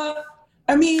 I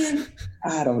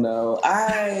don't know.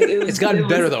 It's gotten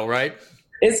better though, right?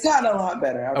 It's gotten a lot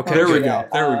better. Okay, there we go.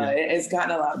 It's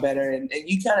gotten a lot better, and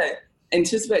you kind of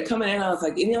anticipate coming in. I was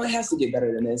like, it has to get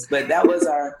better than this. But that was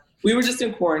we were just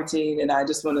in quarantine, and I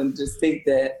just want to just think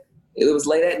that it was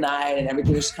late at night, and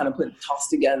everything was just kind of tossed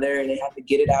together, and they had to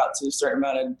get it out to a certain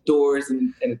amount of doors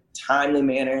in a timely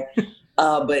manner.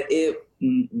 But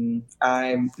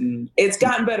it's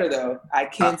gotten better though. I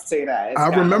can't say that. I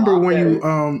remember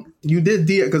when you did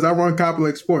DM, because I run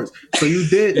Complex Sports, so you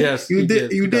did. Yes, you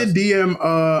did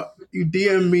DM. You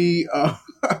DM me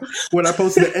when I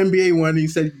posted the NBA one. And you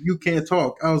said you can't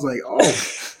talk. I was like, oh.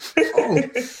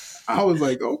 I was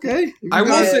like, okay. I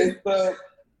will say.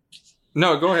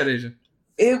 No, go ahead, Asia.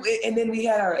 And then we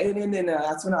had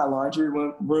that's when our laundry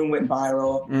room went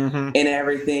viral and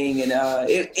everything, and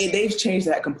they've changed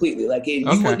that completely. Like you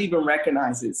wouldn't even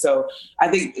recognize it. So I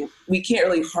think we can't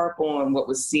really harp on what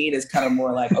was seen as kind of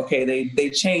more like, okay, they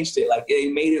changed it, like they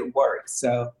made it work.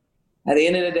 So at the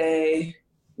end of the day,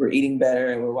 we're eating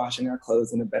better and we're washing our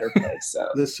clothes in a better place. So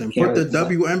listen, put the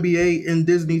WNBA in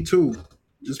Disney too.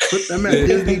 Just put them at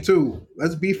Disney too.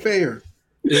 Let's be fair.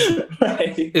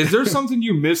 Is there something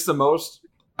you miss the most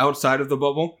outside of the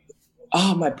bubble?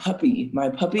 Oh, my puppy,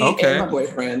 okay. And my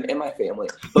boyfriend and my family.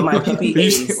 But my puppy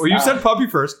is. Well, you said puppy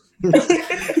first.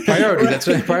 Priority. That's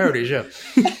right. Priorities. Yeah.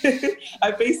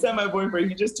 I FaceTime my boyfriend.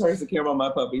 He just turns the camera on my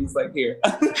puppy. He's like, here.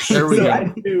 There we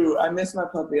go. I miss my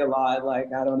puppy a lot. Like,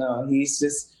 I don't know. He's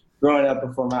just growing up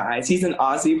before my eyes. He's an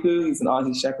Aussie poo. He's an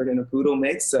Aussie Shepherd and a poodle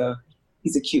mix. So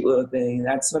he's a cute little thing.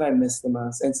 That's what I miss the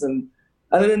most. And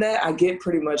other than that, I get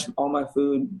pretty much all my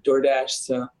food DoorDash.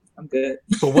 So I'm good.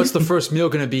 But what's the first meal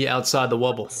going to be outside the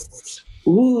wobble?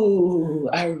 Ooh,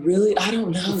 I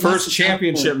don't know. First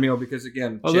championship meal, because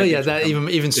again. Oh yeah, that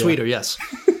even sweeter. Yes.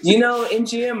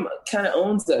 MGM kind of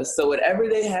owns us, so whatever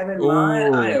they have in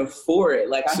mind, I am for it.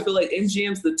 Like I feel like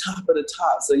MGM's the top of the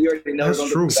top, so you already know.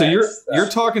 That's true. So you're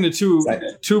talking to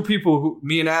two people,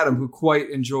 me and Adam, who quite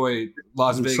enjoy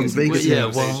Las Vegas.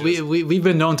 We've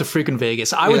been known to freaking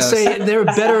Vegas. I would say they're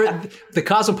better. The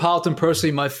Cosmopolitan,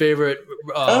 personally, my favorite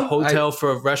hotel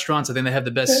for restaurants. I think they have the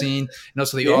best scene, and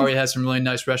also the Aria has some really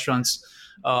nice restaurants.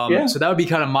 So that would be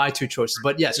kind of my two choices.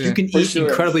 But yes, you can eat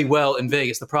incredibly well in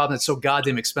Vegas. The problem is it's so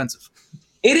goddamn expensive.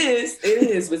 It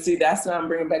is. But see, that's what I'm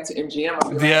bringing back to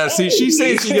MGM. She's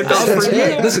saying she get those free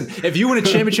meals. Listen, if you win a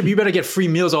championship, you better get free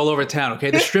meals all over town,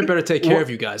 okay? The Strip better take care of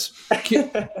you guys.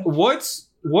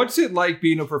 What's it like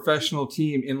being a professional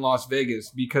team in Las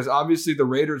Vegas? Because obviously the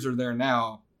Raiders are there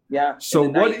now. Yeah. So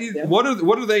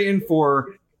what are they in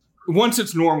for once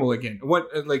it's normal again?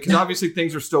 Because obviously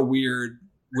things are still weird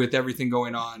with everything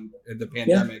going on in the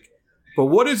pandemic. But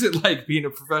what is it like being a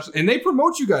professional? And they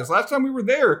promote you guys. Last time we were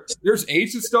there, there's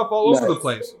Ace and stuff all over the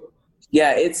place.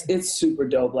 Yeah, it's super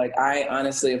dope. Like I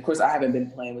honestly, of course, I haven't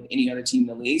been playing with any other team in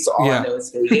the league, so all I know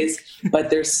is Vegas. But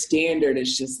their standard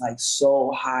is just like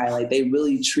so high. Like they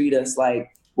really treat us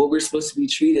like what we're supposed to be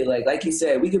treated. Like you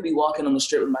said, we could be walking on the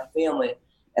strip with my family,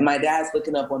 and my dad's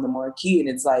looking up on the marquee, and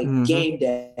it's like game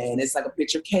day, and it's like a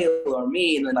picture of Kayla or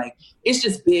me, and then like it's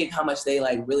just big how much they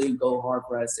like really go hard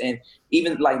for us. And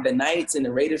even like the Knights and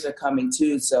the Raiders are coming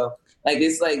too, so like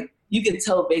it's like you can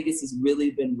tell Vegas has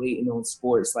really been waiting on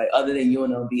sports. Like other than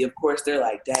UNLV, of course, they're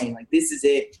like, dang, like this is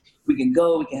it. We can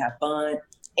go, we can have fun,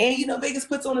 and Vegas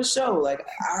puts on a show. Like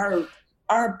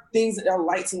our things, our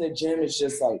lights in the gym is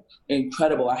just like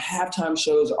incredible. Our halftime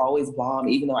shows are always bomb,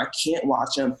 even though I can't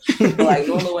watch them. But like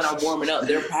normally when I'm warming up,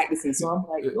 they're practicing. So I'm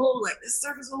like, oh, like this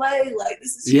Circus Soleil, like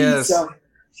this is huge. So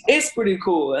it's pretty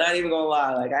cool. And I ain't even gonna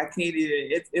lie, like I can't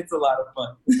even. It's a lot of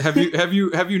fun.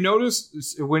 Have you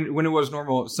noticed when it was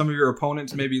normal, some of your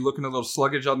opponents maybe looking a little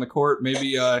sluggish on the court,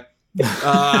 maybe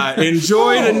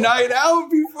enjoyed a night out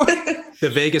before the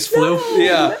Vegas flu?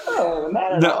 No,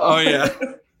 not at all. Oh yeah.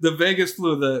 The Vegas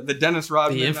flu, the Dennis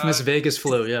Rodman. The infamous Vegas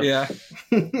flu, yeah.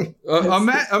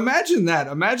 Imagine that.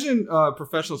 Imagine a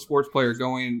professional sports player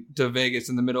going to Vegas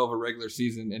in the middle of a regular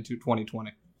season into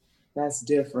 2020. That's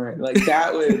different. Like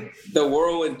the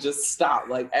world would just stop.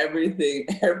 Like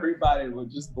everybody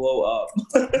would just blow up.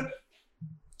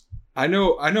 I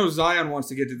know Zion wants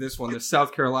to get to this one, the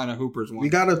South Carolina Hoopers one. We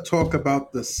got to talk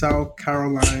about the South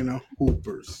Carolina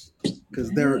Hoopers because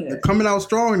they're coming out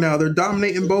strong now. They're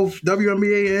dominating both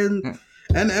WNBA and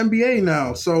NBA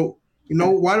now. So,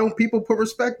 why don't people put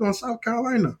respect on South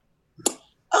Carolina?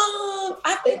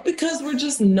 I think because we're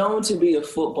just known to be a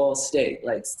football state.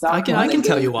 Like I can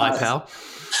tell you why, pal.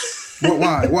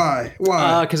 Why?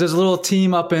 Because there's a little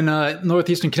team up in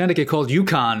northeastern Connecticut called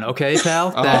UConn. Okay,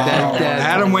 pal.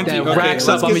 Adam went to racks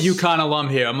up. I'm a UConn alum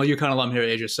here.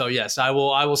 Asia. So yes, I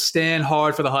will stand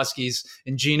hard for the Huskies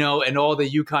and Gino and all the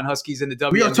UConn Huskies in the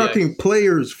WNBA. We are talking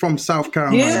players from South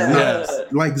Carolina,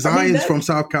 like Zion's from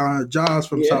South Carolina, Ja's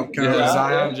from South Carolina.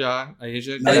 Zion, Ja,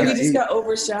 Asia. I think we just got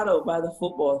overshadowed by the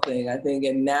football thing. I think,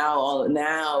 and now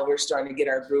we're starting to get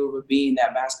our groove of being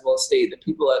that basketball state. That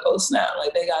people are like, oh snap,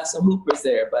 like they got some hoopers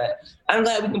there. But I'm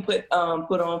glad we can put on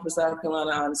for South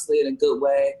Carolina, honestly, in a good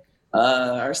way.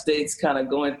 Our state's kind of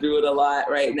going through it a lot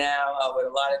right now with a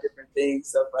lot of different things.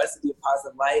 So for us to be a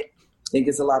positive light, I think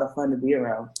it's a lot of fun to be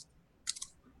around.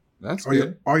 That's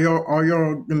good. Are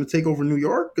y'all gonna take over New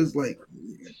York? Because like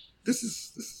this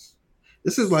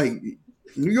is like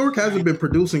New York hasn't been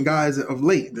producing guys of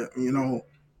late.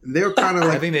 They're kind of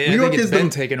like I think it's been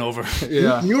taken over.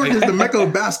 Yeah, New York is the mecca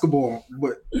of basketball,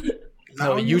 but.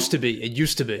 No, it used to be.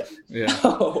 Yeah.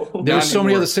 There's so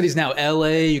many other cities now. LA,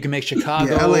 you can make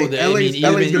Chicago.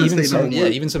 Yeah,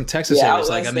 even some Texas areas.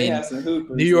 Like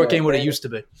New York ain't what it used to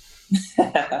be.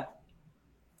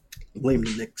 blame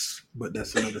the Knicks, but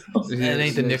that's another. It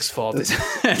ain't the Knicks' fault.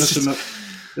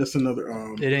 That's another.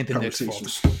 It ain't the Knicks'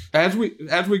 fault. As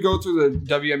we go through the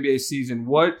WNBA season,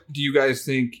 what do you guys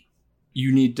think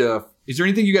you need to? Is there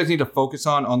anything you guys need to focus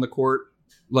on the court,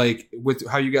 like with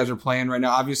how you guys are playing right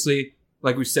now? Obviously,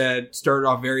 like we said, started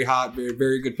off very hot, very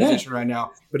very good position right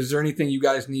now. But is there anything you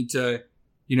guys need to,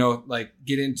 like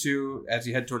get into as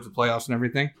you head towards the playoffs and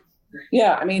everything?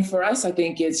 Yeah, I mean, for us, I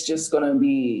think it's just going to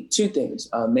be two things.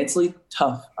 Mentally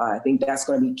tough. I think that's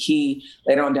going to be key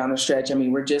later on down the stretch. I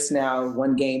mean, we're just now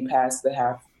one game past the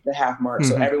half mark.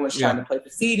 So everyone's trying to play for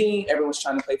seeding. Everyone's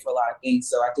trying to play for a lot of things.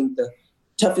 So I think the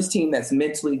toughest team that's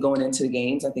mentally going into the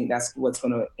games, I think that's what's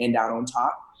going to end out on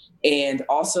top. And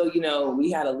also,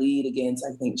 we had a lead against,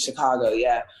 I think, Chicago.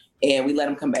 Yeah. And we let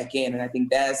them come back in. And I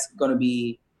think that's going to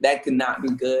be, that could not be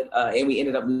good. And we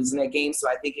ended up losing that game. So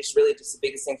I think it's really just the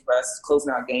biggest thing for us is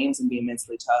closing out games and being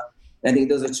mentally tough. And I think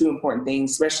those are two important things,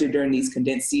 especially during these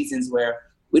condensed seasons where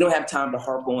we don't have time to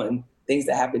harp on things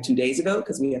that happened 2 days ago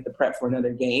because we have to prep for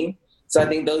another game. So I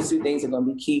think those two things are going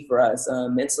to be key for us.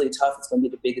 Mentally tough is going to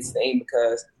be the biggest thing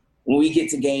because when we get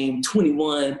to game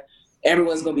 21,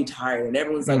 everyone's going to be tired and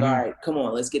everyone's like, all right, come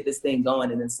on, let's get this thing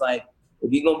going. And it's like,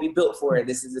 if you're going to be built for it,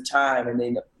 this is the time.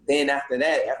 And then after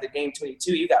that, after game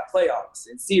 22, you got playoffs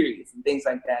and series and things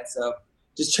like that. So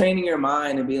just training your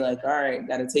mind and be like, all right,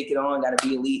 got to take it on, got to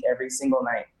be elite every single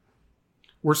night.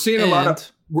 We're seeing a lot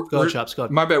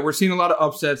of My bad. We're seeing a lot of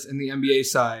upsets in the NBA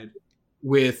side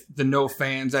with the no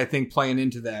fans, I think, playing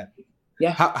into that.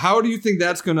 Yeah. How do you think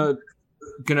that's gonna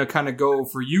kind of go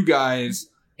for you guys?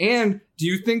 And do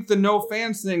you think the no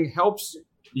fans thing helps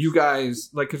you guys?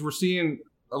 Like, because we're seeing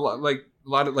a lot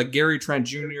of like Gary Trent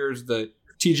Jr.'s, the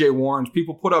TJ Warrens,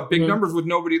 people put up big numbers with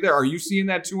nobody there. Are you seeing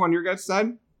that too on your guys'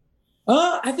 side?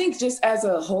 I think just as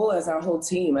our whole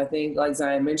team, I think, like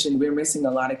Zion mentioned, we're missing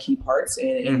a lot of key parts,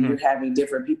 and you're having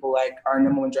different people like our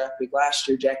number one draft pick last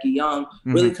year, Jackie Young,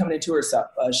 really coming into herself.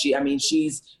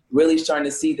 She's really starting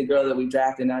to see the girl that we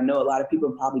drafted, and I know a lot of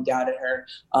people probably doubted her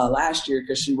last year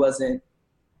because she wasn't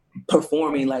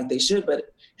performing like they should,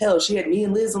 but hell, she had me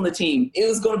and Liz on the team. It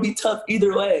was going to be tough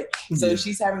either way. So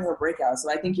she's having her breakout. So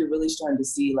I think you're really starting to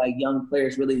see like young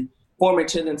players really form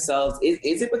into themselves.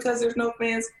 Is it because there's no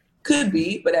fans? Could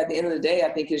be, but at the end of the day, I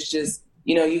think it's just,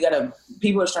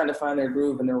 people are trying to find their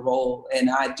groove and their role. And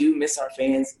I do miss our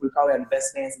fans. We probably have the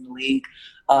best fans in the league.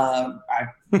 I'm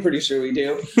pretty sure we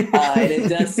do. And it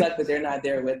does suck that they're not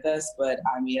there with us. But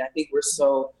I mean, I think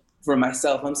for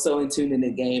myself, I'm so in tune in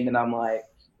the game and I'm like,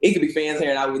 it could be fans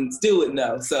here and I wouldn't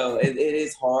know. So it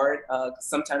is hard.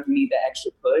 Sometimes you need that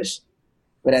extra push.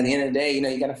 But at the end of the day,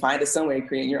 you got to find it somewhere and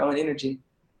create your own energy.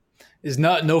 Is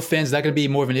no fans, that going to be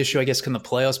more of an issue, I guess, in the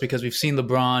playoffs? Because we've seen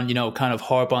LeBron, kind of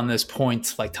harp on this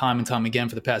point like time and time again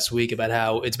for the past week about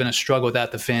how it's been a struggle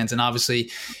without the fans. And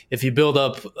obviously, if you build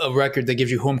up a record that gives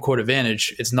you home court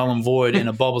advantage, it's null and void in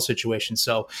a bubble situation.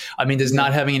 So, I mean, does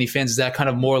not having any fans, is that kind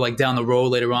of more like down the road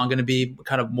later on going to be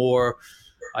kind of more,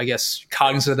 I guess,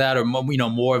 cognizant of that or,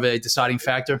 more of a deciding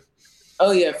factor?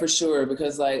 Oh, yeah, for sure.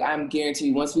 Because, I'm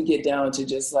guaranteed once we get down to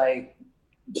just,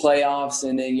 playoffs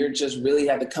and then you're just really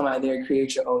have to come out there and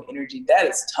create your own energy, that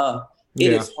is tough.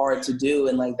 It is hard to do.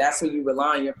 And, that's when you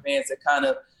rely on your fans to kind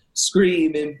of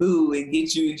scream and boo and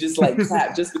get you just,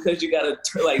 clap just because you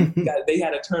they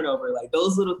had a turnover.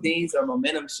 Those little things are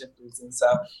momentum shifters. And so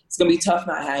it's going to be tough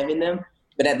not having them.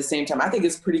 But at the same time, I think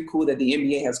it's pretty cool that the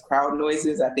NBA has crowd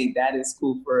noises. I think that is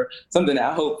cool for something that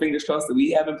I hope, fingers crossed, that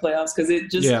we have in playoffs because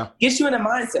it just gets you in a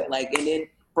mindset. And then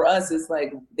for us, it's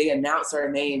they announce our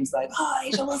names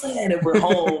Asia Wilson, and if we're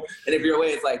home, and if you're away,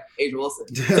 it's Asia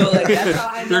Wilson. So that's how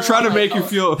I know. They're trying to make you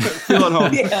feel at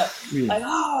home.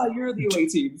 You're the away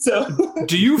team. So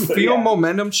do you feel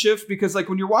momentum shift? Because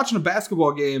when you're watching a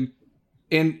basketball game,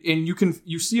 and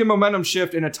you see a momentum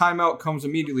shift and a timeout comes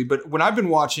immediately. But when I've been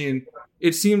watching,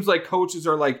 it seems like coaches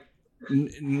are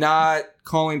not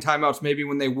calling timeouts maybe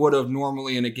when they would have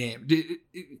normally in a game.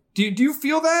 Do you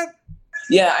feel that?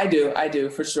 Yeah, I do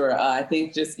for sure. I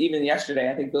think just even yesterday,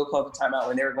 I think Bill called the timeout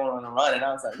when they were going on a run, and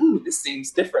I was like, "Ooh, this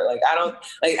seems different."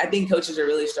 I think coaches are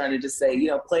really starting to just say,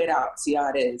 play it out, see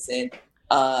how it is, and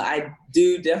I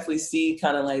do definitely see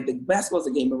kind of the basketball's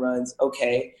a game of runs,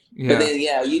 okay, but then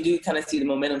you do kind of see the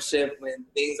momentum shift when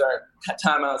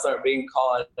timeouts aren't being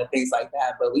called and things like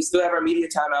that. But we still have our media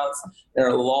timeouts;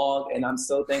 they're long, and I'm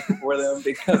so thankful for them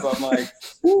because I'm like,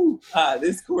 "Whoo,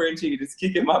 this quarantine is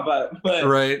kicking my butt." But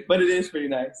it is pretty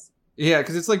nice. Yeah,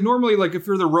 because it's normally if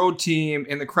you're the road team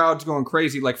and the crowd's going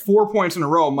crazy, 4 points in a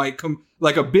row might come,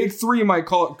 a big three might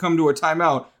come to a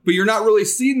timeout, but you're not really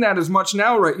seeing that as much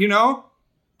now, right?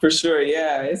 For sure,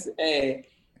 yeah.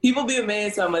 people be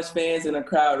amazed how much fans in a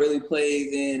crowd really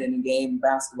plays in a game of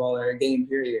basketball or a game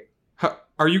period.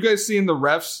 Are you guys seeing the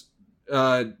refs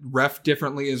ref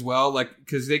differently as well? Like,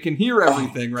 because they can hear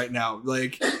everything right now.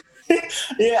 Like,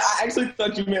 yeah, I actually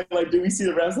thought you meant like, do we see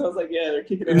the refs? I was like, yeah, they're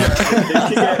kicking it.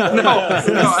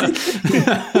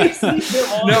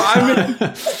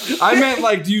 I meant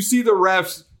like, do you see the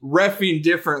refs reffing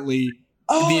differently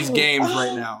these games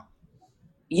right now?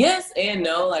 Yes and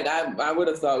no. Like I would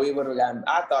have thought we would have gotten.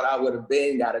 I thought I would have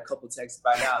got a couple texts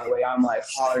by now. The way I'm like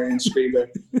hollering and screaming,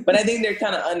 but I think they're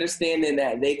kind of understanding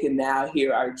that they can now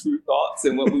hear our true thoughts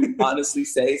and what we honestly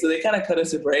say. So they kind of cut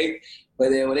us a break.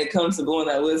 But then when it comes to blowing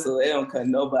that whistle, they don't cut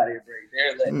nobody a break.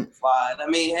 They're letting it fly. And I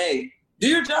mean, hey, do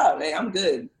your job. Hey, I'm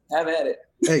good. Have at it.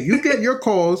 Hey, you get your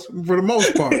calls for the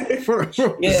most part.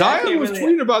 Yeah, Zion was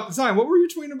tweeting about Zion. What were you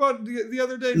tweeting about the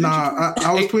other day?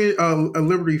 I was tweeting a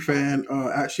Liberty fan.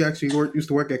 She actually used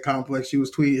to work at Complex. She was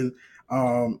tweeting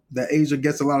that Asia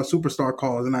gets a lot of superstar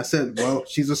calls, and I said, "Well,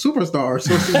 she's a superstar,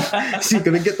 so she's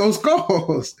gonna get those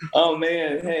calls." Oh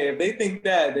man, hey, if they think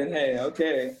that, then hey,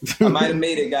 okay, I might have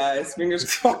made it, guys.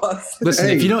 Fingers crossed. Listen,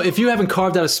 if you haven't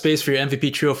carved out a space for your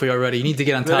MVP trophy already, you need to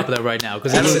get on top of that right now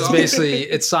because it's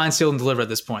basically signed, sealed, and delivered at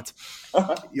this point.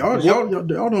 Y'all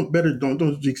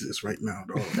don't jinx this right now,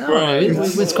 though. No, right.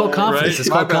 It's called confidence. Right? It's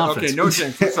called confidence. Okay, no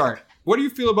jinx. Sorry. What do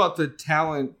you feel about the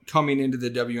talent coming into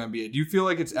the WNBA? Do you feel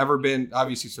like it's ever been,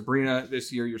 obviously Sabrina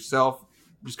this year, yourself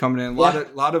just coming in, a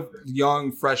lot of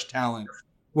young, fresh talent.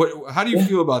 How do you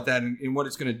feel about that and what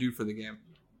it's going to do for the game?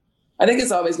 I think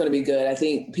it's always going to be good. I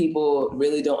think people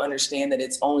really don't understand that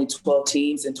it's only 12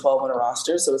 teams and 12 on a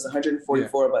roster. So it's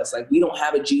 144 of us. Like, we don't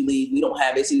have a G League. We don't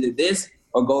have, it's either this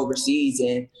or go overseas.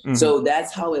 And so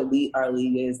that's how elite our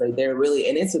league is. Like, they're really,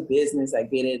 and it's a business. I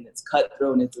get it. And it's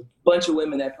cutthroat. And it's a bunch of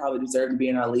women that probably deserve to be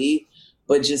in our league,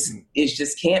 but it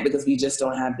just can't because we just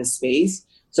don't have the space.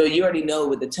 So you already know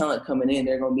with the talent coming in,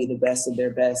 they're going to be the best of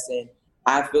their best. And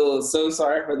I feel so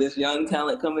sorry for this young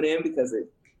talent coming in because the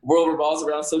world revolves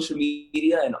around social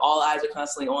media and all eyes are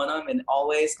constantly on them. And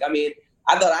always, I mean,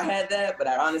 I thought I had that, but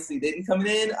I honestly didn't coming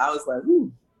in. I was like,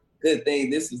 ooh, good thing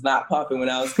this was not popping when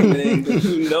I was coming in because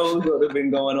who knows what would have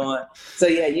been going on. So,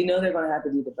 yeah, you know they're going to have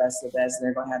to be the best of the best, and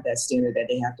they're going to have that standard that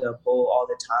they have to uphold all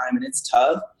the time. And it's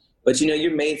tough, but, you know,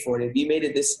 you're made for it. If you made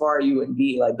it this far, you wouldn't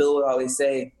be, like Bill would always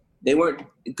say, they weren't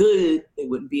good, they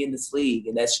wouldn't be in this league.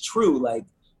 And that's true. Like,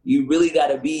 you really got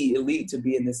to be elite to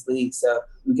be in this league. So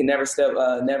we can never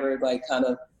kind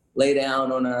of lay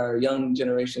down on our young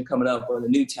generation coming up or the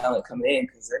new talent coming in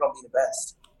because they're going to be the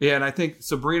best. Yeah, and I think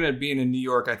Sabrina being in New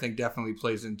York, I think definitely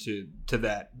plays into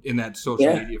that in that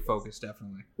social media focus,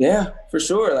 definitely. Yeah, for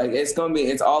sure. Like,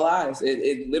 it's all eyes.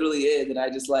 It literally is. And I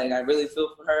really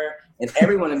feel for her and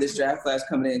everyone in this draft class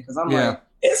coming in because I'm like,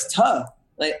 it's tough.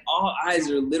 Like, all eyes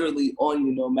are literally on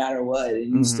you no matter what.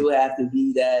 And you still have to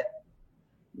be that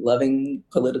loving,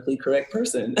 politically correct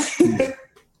person.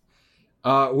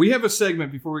 We have a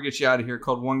segment before we get you out of here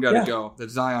called "One Gotta Go"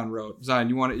 that Zion wrote. Zion,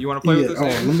 you want to play with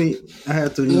this? I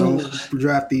had to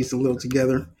draft these a little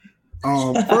together.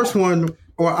 First one,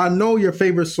 I know your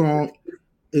favorite song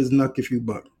is "Nuck If You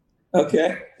Buck."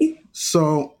 Okay.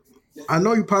 So I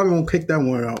know you probably won't pick that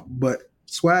one out, but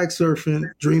Swag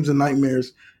Surfing, Dreams and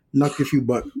Nightmares, "Nuck If You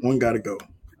Buck," one gotta go.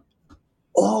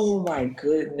 Oh my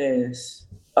goodness.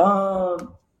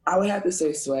 I would have to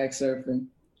say Swag Surfing.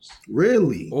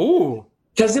 Really? Oh.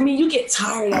 Because, I mean, you get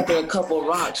tired after a couple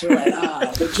rocks. You're like,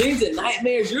 but Dreams and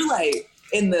Nightmares, you're like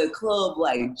in the club,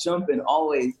 like jumping,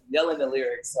 always yelling the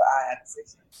lyrics. So I have to say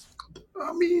Swag.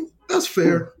 I mean, that's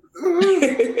fair.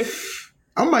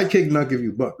 I might kick Nuck If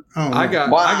You Buck. I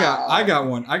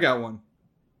got one.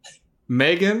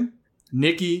 Megan,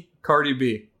 Nicki, Cardi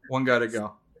B. One gotta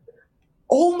go.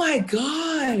 Oh my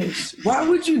gosh! Why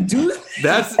would you do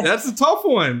that? That's a tough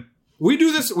one. We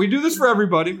do this for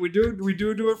everybody. We do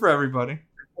it for everybody.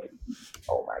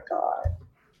 Oh my god!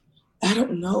 I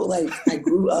don't know. Like, I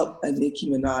grew up a Nicki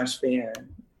Minaj fan.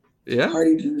 Yeah.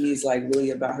 Cardi B is like really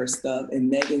about her stuff, and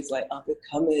Megan's like up and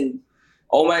coming.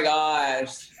 Oh my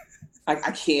gosh! I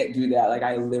can't do that. Like,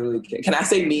 I literally can't. Can I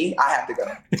say me? I have to go.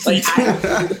 Like,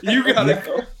 you gotta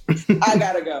go. I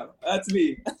gotta go. That's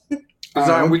me.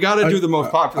 We got to do the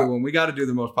most popular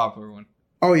one.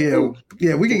 Oh, yeah.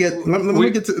 Yeah, we can get – let me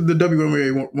get to the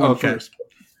WNBA one first.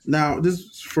 Now, this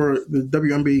is for the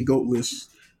WNBA GOAT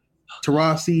list.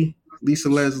 Taurasi, Lisa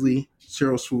Leslie,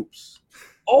 Cheryl Swoops.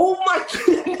 Oh, my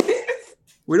goodness.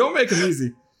 We don't make them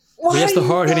easy. We ask the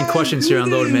hard-hitting questions here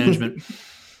on load management.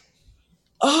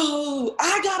 Oh,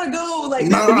 I gotta go. Like,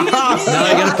 No, you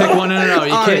gotta pick one. No.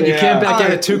 You can't back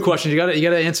out of two questions. You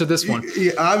gotta answer this one.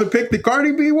 Yeah, I either pick the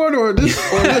Cardi B one or this.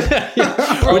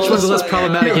 Which one's the less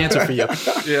problematic answer for you?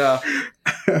 Yeah.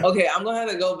 Okay, I'm gonna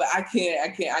have to go, but I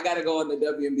can't. I gotta go on the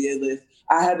WNBA list.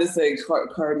 I had to say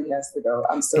Cardi has to go.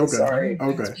 I'm so sorry.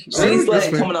 Okay. She's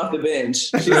like coming off the bench.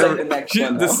 She's like the next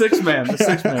one. The sixth man.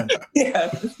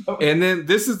 Yeah. And then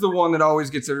this is the one that always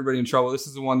gets everybody in trouble. This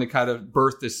is the one that kind of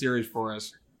birthed this series for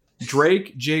us.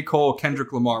 Drake, J. Cole,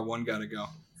 Kendrick Lamar. One gotta go.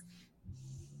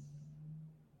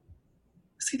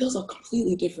 See, those are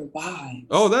completely different vibes.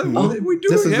 Oh, we do.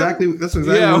 That's exactly what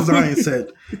Zion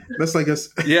said. That's like us.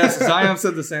 Yes, Zion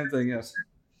said the same thing. Yes.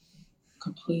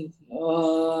 Completely.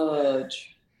 Oh,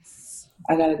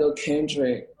 I gotta go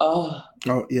Kendrick. Oh,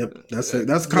 yep. That's it.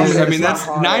 That's common. I mean, that's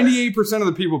 98% of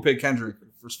the people pick Kendrick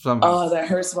for some. Oh, that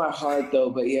hurts my heart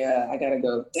though. But yeah, I gotta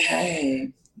go.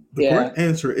 Dang. The correct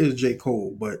answer is J.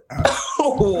 Cole, but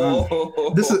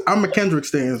I'm a Kendrick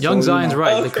stan. Young Zion's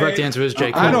right. Okay. The correct answer is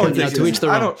J. Cole. I don't think to each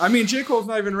their own. I mean, J. Cole's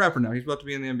not even a rapper now. He's about to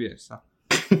be in the NBA. So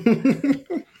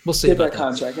we'll see. Get that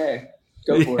contract. Hey,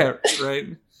 go for it.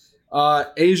 Right.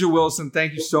 Asia Wilson,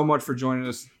 thank you so much for joining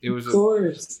us. It was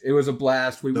a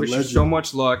blast. We wish you so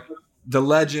much luck. The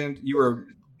legend,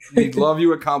 we love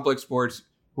you at Complex Sports.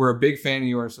 We're a big fan of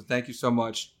yours, so thank you so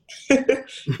much.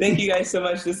 Thank you guys so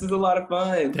much. This is a lot of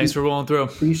fun. Thanks for rolling through.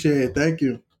 Appreciate it. Thank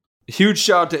you. Huge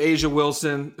shout out to Asia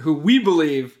Wilson, who we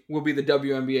believe will be the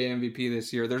WNBA MVP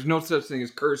this year. There's no such thing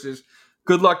as curses.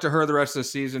 Good luck to her the rest of the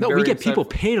season. No, we get people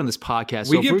paid on this podcast.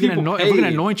 So if we're going to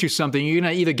anoint you something, you're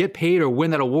going to either get paid or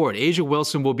win that award. Asia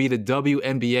Wilson will be the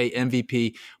WNBA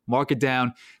MVP. Mark it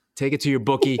down. Take it to your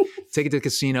bookie. Take it to the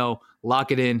casino.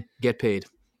 Lock it in. Get paid.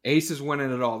 Ace is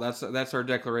winning it all. That's our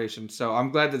declaration. So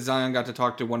I'm glad that Zion got to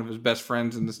talk to one of his best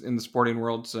friends in the sporting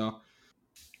world. So,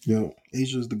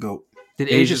 Asia's the GOAT. Did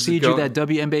Asia seed you that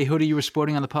WNBA hoodie you were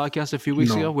sporting on the podcast a few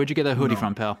weeks ago? Where'd you get that hoodie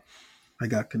from, pal? I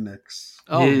got connects.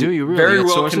 Oh, do you really? Very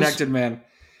well connected, man.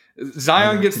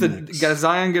 Zion gets the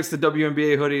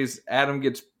WNBA hoodies. Adam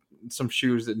gets some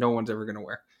shoes that no one's ever going to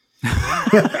wear.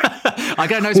 I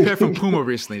got a nice pair from Puma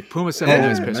recently. Puma sent me a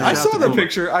nice pair. I saw the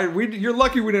picture. You're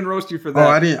lucky we didn't roast you for that.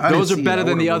 I didn't. Those are better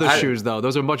than the other shoes, though.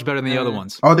 Those are much better than the other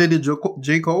ones. Oh, they did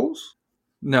J. Cole's?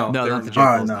 No, not the J.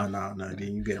 Cole's. No.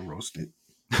 Then you getting roasted.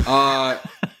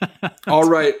 All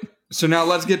right. So now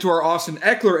let's get to our Austin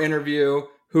Ekeler interview,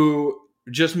 who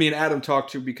just me and Adam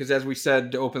talked to because, as we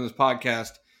said to open this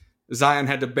podcast, Zion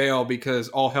had to bail because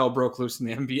all hell broke loose in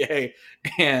the NBA.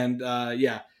 And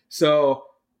so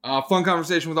fun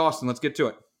conversation with Austin. Let's get to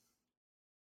it.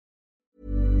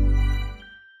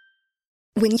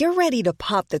 When you're ready to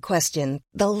pop the question,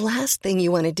 the last thing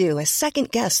you want to do is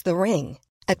second-guess the ring.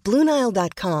 At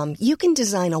BlueNile.com, you can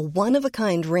design a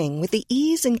one-of-a-kind ring with the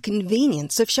ease and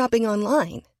convenience of shopping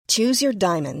online. Choose your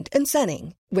diamond and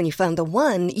setting. When you find the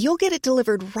one, you'll get it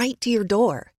delivered right to your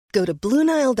door. Go to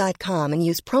BlueNile.com and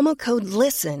use promo code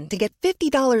LISTEN to get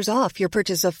 $50 off your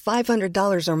purchase of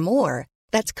 $500 or more.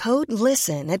 That's code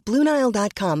LISTEN at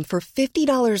BlueNile.com for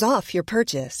 $50 off your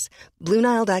purchase.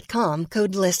 BlueNile.com,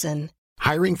 code LISTEN.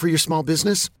 Hiring for your small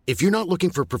business? If you're not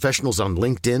looking for professionals on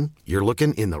LinkedIn, you're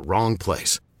looking in the wrong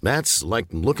place. That's like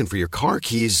looking for your car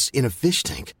keys in a fish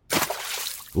tank.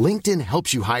 LinkedIn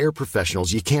helps you hire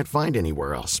professionals you can't find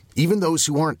anywhere else, even those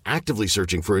who aren't actively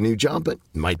searching for a new job but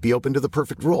might be open to the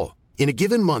perfect role. In a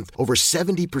given month, over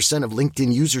 70% of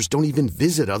LinkedIn users don't even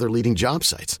visit other leading job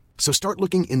sites. So start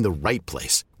looking in the right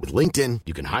place. With LinkedIn,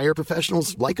 you can hire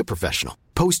professionals like a professional.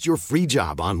 Post your free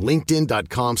job on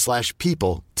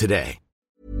linkedin.com/people today.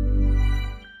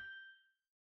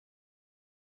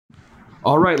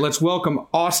 All right, let's welcome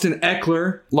Austin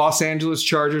Ekeler, Los Angeles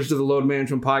Chargers, to the Load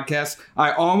Management Podcast.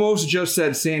 I almost just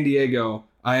said San Diego.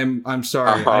 I'm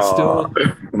sorry. I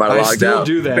still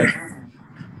do that.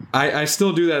 I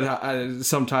still do that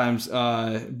sometimes.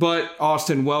 But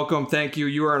Austin, welcome. Thank you.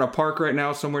 You are in a park right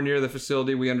now, somewhere near the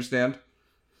facility. We understand.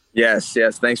 Yes.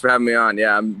 Thanks for having me on.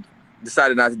 Yeah, I'm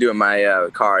decided not to do it in my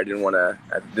car. I didn't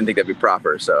think that'd be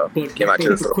proper. So came out to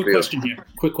this little field. Question here.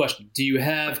 Quick question. Do you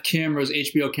have cameras,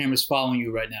 HBO cameras following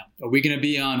you right now? Are we going to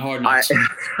be on Hard Knocks?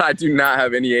 I do not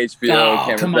have any HBO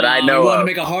cameras that I know of. You want to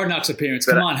make a Hard Knocks appearance.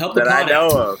 Come on, help the product. That I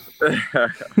know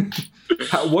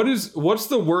of. What's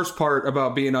the worst part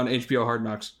about being on HBO Hard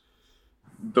Knocks?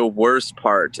 The worst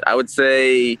part, I would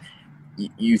say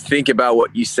you think about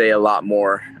what you say a lot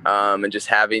more, and just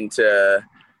having to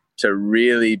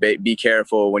really be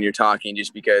careful when you're talking,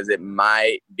 just because it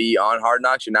might be on Hard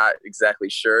Knocks. You're not exactly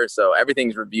sure. So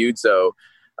everything's reviewed. So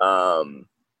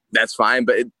that's fine.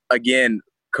 But again,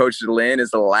 Coach Lynn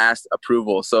is the last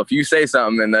approval. So if you say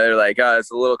something and they're like, oh,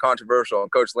 it's a little controversial,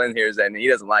 and Coach Lynn hears it and he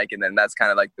doesn't like it, then that's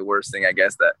kind of like the worst thing, I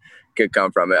guess, that could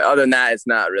come from it. Other than that, it's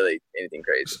not really anything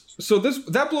crazy. So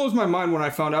that blows my mind when I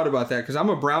found out about that, because I'm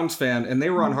a Browns fan and they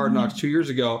were on Hard Knocks 2 years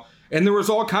ago, and there was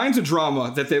all kinds of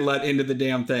drama that they let into the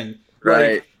damn thing.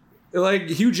 Right. Like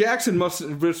Hugh Jackson must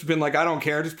have just been like, I don't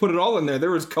care, just put it all in there.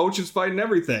 There was coaches fighting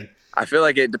everything. I feel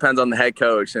like it depends on the head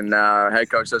coach, and head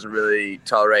coach doesn't really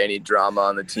tolerate any drama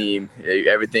on the team.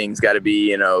 Everything's got to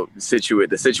be, the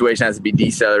situation has to be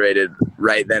decelerated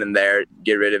right then and there.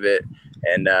 Get rid of it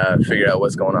and figure out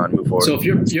what's going on, move forward. So if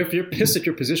you're pissed at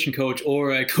your position coach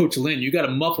or at Coach Lynn, you got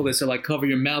to muffle this or like cover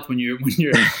your mouth when you're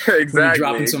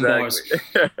dropping some bars.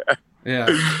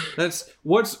 Yeah,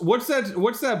 what's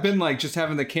that been like, just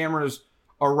having the cameras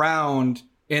around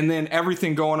and then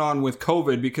everything going on with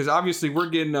COVID? Because obviously we're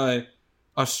getting a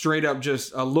straight up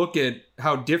just a look at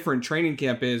how different training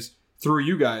camp is through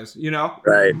you guys,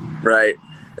 Right.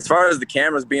 As far as the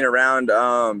cameras being around,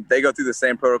 they go through the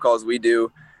same protocols we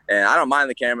do, and I don't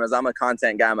mind the cameras. I'm a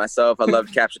content guy myself. I love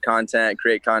to capture content,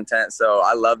 create content, so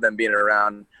I love them being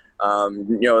around.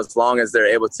 As long as they're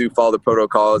able to follow the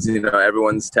protocols,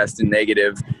 everyone's testing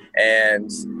negative and,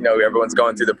 everyone's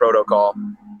going through the protocol.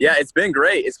 Yeah, it's been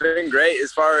great. It's been great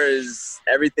as far as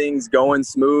everything's going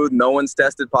smooth. No one's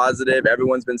tested positive.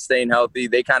 Everyone's been staying healthy.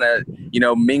 They kind of,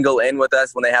 mingle in with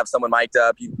us when they have someone mic'd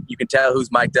up. You can tell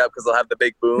who's mic'd up because they'll have the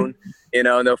big boon, and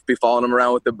they'll be following them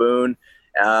around with the boon.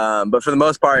 But for the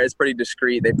most part, it's pretty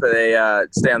discreet. They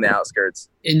stay on the outskirts.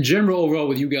 In general, overall,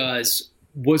 with you guys,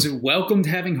 was it welcomed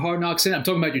having Hard Knocks in? I'm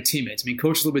talking about your teammates. I mean,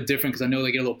 coach is a little bit different because I know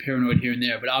they get a little paranoid here and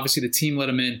there, but obviously the team let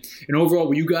them in. And overall,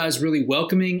 were you guys really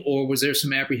welcoming, or was there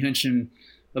some apprehension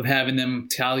of having them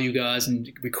tell you guys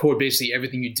and record basically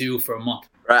everything you do for a month?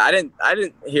 Right. I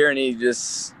didn't hear I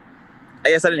guess I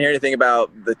didn't hear anything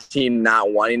about the team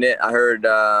not wanting it. I heard,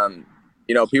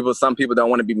 some people don't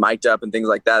want to be mic'd up and things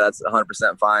like that. That's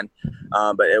 100% fine.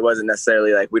 But it wasn't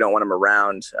necessarily like we don't want them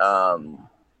around.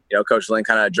 Coach Lynn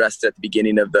kind of addressed it at the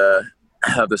beginning of the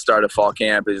start of fall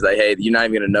camp. He's like, hey, you're not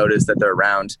even going to notice that they're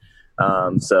around.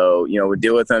 So we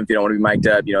deal with them. If you don't want to be mic'd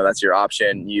up, that's your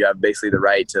option. You have basically the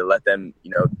right to let them,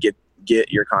 get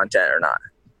your content or not.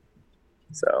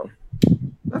 So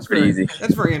that's pretty easy.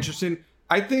 That's very interesting.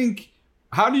 I think,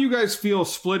 how do you guys feel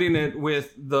splitting it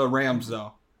with the Rams,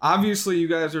 though? Obviously, you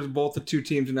guys are both the two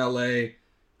teams in LA.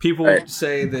 People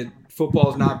say that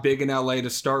football is not big in LA to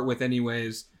start with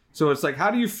anyways. So it's like, how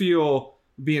do you feel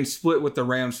being split with the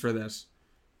Rams for this?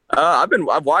 I've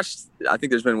watched, I think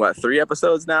there's been 3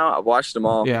 episodes now. I've watched them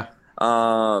all. Yeah.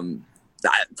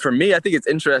 For me, I think it's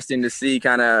interesting to see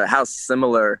kind of how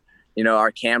similar,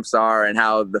 our camps are and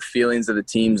how the feelings of the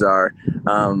teams are.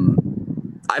 I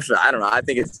don't know. I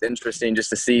think it's interesting just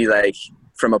to see, like,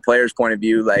 from a player's point of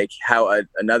view, like how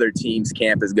another team's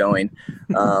camp is going.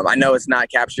 I know it's not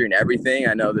capturing everything.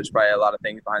 I know there's probably a lot of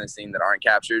things behind the scene that aren't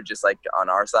captured, just like on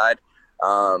our side.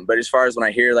 But as far as when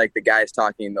I hear like the guys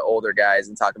talking, the older guys,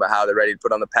 and talk about how they're ready to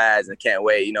put on the pads and can't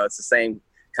wait, it's the same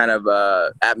kind of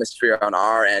atmosphere on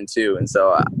our end too. And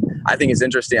so I think it's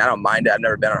interesting. I don't mind it. I've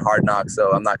never been on Hard Knocks,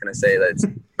 so I'm not going to say that it's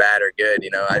bad or good.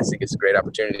 I just think it's a great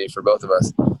opportunity for both of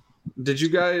us. Did you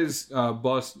guys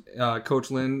bust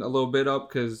Coach Lynn a little bit up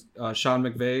because Sean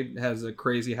McVay has a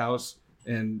crazy house,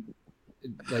 and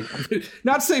like,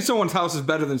 not to say someone's house is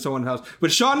better than someone's house,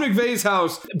 but Sean McVay's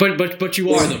house. But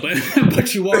you are though.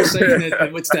 But you are saying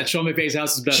that what's that? Sean McVay's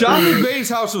house is better. Sean McVay's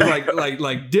house was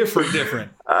like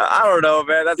different. I don't know,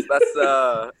 man. That's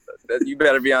you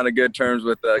better be on a good terms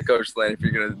with Coach Lynn if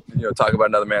you're gonna talk about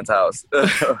another man's house.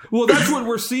 Well, that's what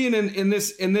we're seeing in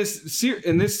this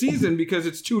season, because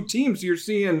it's two teams. You're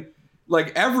seeing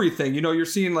like everything. You're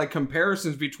seeing like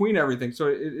comparisons between everything. So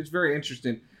it's very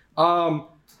interesting.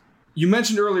 You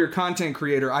mentioned earlier content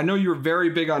creator. I know you're very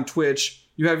big on Twitch.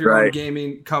 You have your own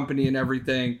gaming company and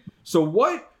everything. So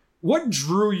what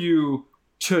drew you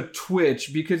to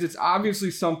Twitch? Because it's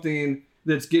obviously something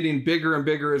that's getting bigger and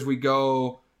bigger as we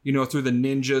go, through the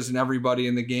ninjas and everybody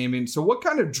in the gaming. So what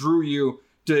kind of drew you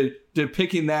to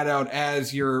picking that out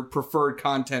as your preferred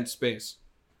content space?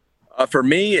 For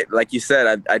me, like you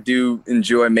said, I do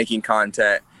enjoy making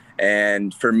content.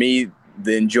 And for me,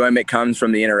 the enjoyment comes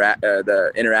from the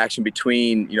interaction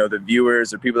between, the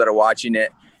viewers or people that are watching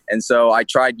it. And so I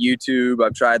tried YouTube.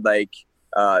 I've tried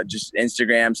just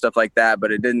Instagram, stuff like that,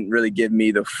 but it didn't really give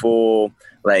me the full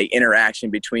interaction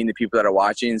between the people that are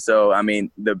watching. So, I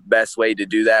mean, the best way to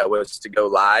do that was to go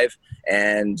live,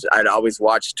 and I'd always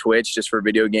watch Twitch just for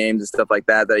video games and stuff like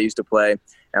that I used to play.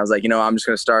 And I was like, I'm going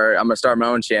to start my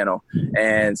own channel.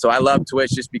 And so I love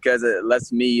Twitch just because it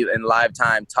lets me in live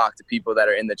time talk to people that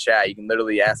are in the chat. You can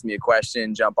literally ask me a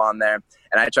question, jump on there.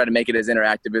 And I try to make it as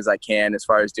interactive as I can as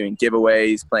far as doing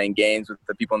giveaways, playing games with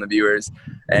the people and the viewers.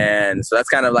 And so that's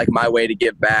kind of like my way to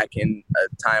give back in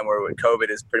a time where COVID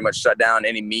is pretty much shut down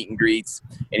any meet and greets,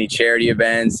 any charity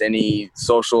events, any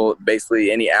social,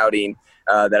 basically any outing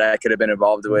that I could have been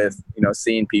involved with,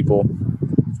 seeing people.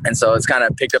 And so it's kind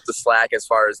of picked up the slack as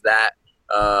far as that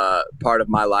part of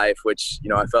my life, which,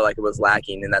 I felt like it was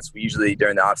lacking. And that's usually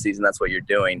during the off season, that's what you're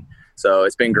doing. So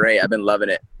it's been great. I've been loving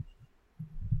it.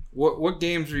 What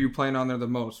games are you playing on there the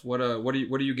most? What do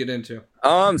you get into?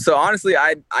 So honestly,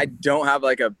 I don't have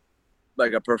like a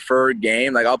preferred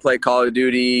game. Like I'll play Call of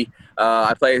Duty.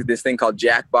 I play this thing called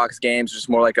Jackbox games, which is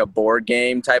more like a board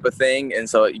game type of thing. And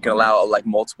so you can allow like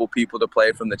multiple people to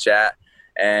play from the chat.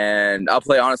 And I'll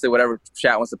play honestly whatever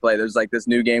chat wants to play. There's like this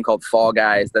new game called Fall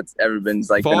Guys that's everyone's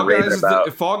like been raving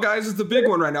about. Fall Guys is the big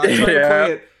one right now.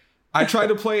 I tried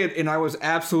to play it and I was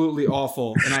absolutely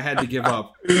awful and I had to give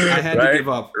up.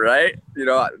 Right?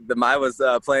 I was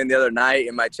playing the other night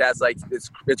and my chat's like,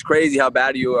 it's crazy how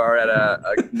bad you are at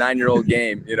a 9-year-old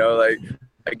game, like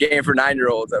a game for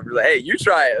 9-year-olds. I'm like, hey, you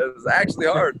try it. It was actually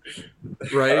hard.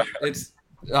 Right. It's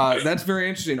that's very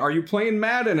interesting. Are you playing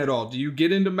Madden at all? Do you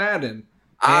get into Madden?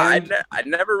 I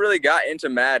never really got into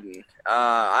Madden.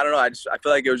 I don't know. I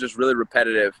feel like it was just really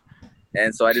repetitive.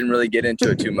 And so I didn't really get into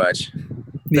it too much.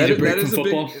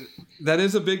 That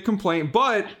is a big complaint.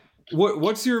 But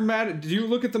what's your Madden? Did you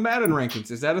look at the Madden rankings?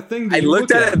 Is that a thing? I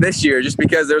looked at it this year just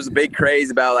because there was a big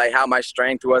craze about like how my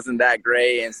strength wasn't that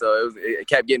great, and so it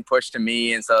kept getting pushed to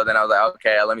me. And so then I was like,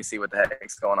 okay, let me see what the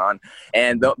heck's going on.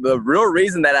 And the real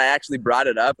reason that I actually brought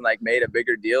it up and like made a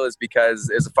bigger deal is because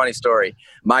it's a funny story.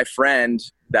 My friend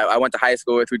that I went to high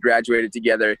school with, we graduated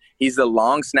together. He's the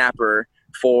long snapper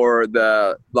for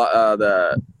the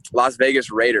Las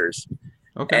Vegas Raiders.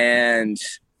 Okay. And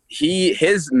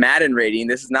his Madden rating,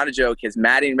 this is not a joke, his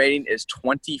Madden rating is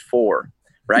 24,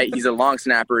 right? He's a long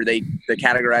snapper. They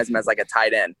categorize him as like a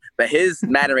tight end. But his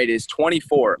Madden rating is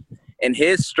 24. And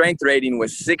his strength rating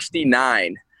was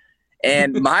 69.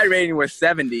 And my rating was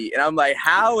 70. And I'm like,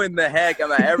 how in the heck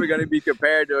am I ever going to be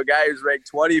compared to a guy who's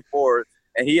ranked 24th?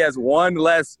 And he has one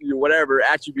less, whatever,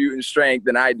 attribute and strength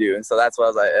than I do. And so that's why I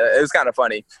was like, it was kind of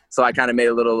funny. So I kind of made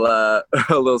a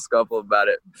little scuffle about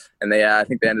it. And I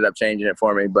think they ended up changing it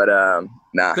for me. But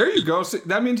nah. There you go. So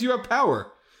that means you have power.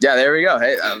 Yeah, there we go.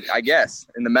 Hey, I guess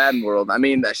in the Madden world. I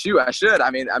mean, shoot, I should. I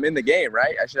mean, I'm in the game,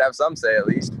 right? I should have some say at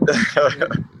least.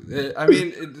 I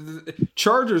mean,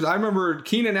 Chargers, I remember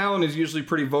Keenan Allen is usually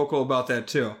pretty vocal about that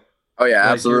too. Oh, yeah,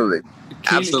 like absolutely.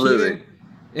 Absolutely.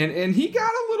 And he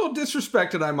got a little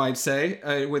disrespected, I might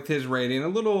say, with his rating, a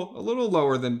little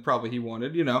lower than probably he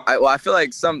wanted, I feel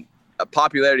like some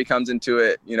popularity comes into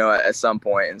it, at some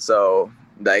point. And so,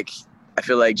 like, I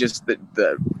feel like just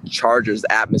the Chargers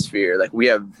atmosphere, like we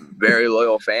have very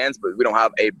loyal fans, but we don't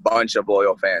have a bunch of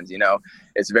loyal fans,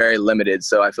 It's very limited.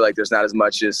 So I feel like there's not as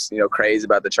much as, craze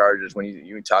about the Chargers when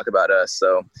you talk about us.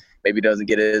 So maybe it doesn't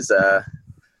get as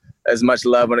much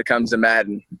love when it comes to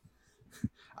Madden.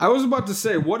 I was about to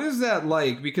say, what is that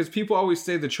like? Because people always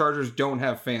say the Chargers don't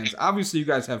have fans. Obviously, you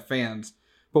guys have fans,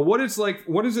 but what is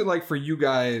it like for you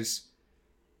guys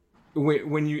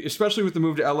when you, especially with the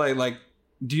move to LA? Like,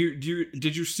 did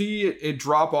you see it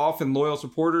drop off in loyal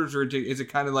supporters, or is it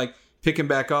kind of like picking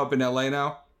back up in LA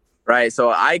now? Right.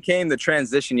 So the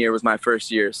transition year was my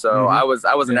first year, so I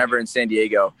wasn't ever in San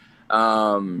Diego.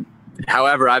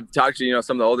 However, I've talked to,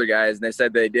 some of the older guys, and they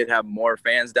said they did have more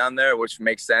fans down there, which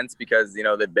makes sense because,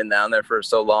 they've been down there for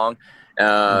so long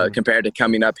compared to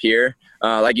coming up here.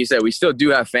 Like you said, we still do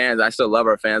have fans. I still love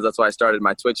our fans. That's why I started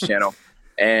my Twitch channel.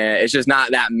 And it's just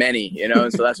not that many,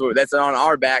 so that's on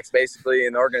our backs, basically,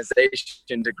 in the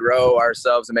organization to grow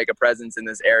ourselves and make a presence in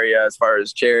this area as far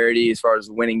as charity, as far as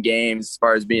winning games, as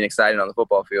far as being excited on the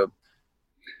football field.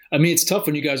 I mean, it's tough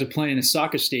when you guys are playing in a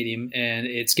soccer stadium and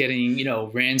it's getting,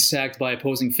 ransacked by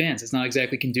opposing fans. It's not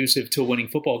exactly conducive to a winning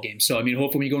football game. So, I mean,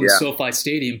 hopefully when you go into SoFi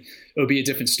Stadium, it'll be a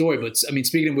different story. But, I mean,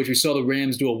 speaking of which, we saw the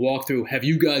Rams do a walkthrough. Have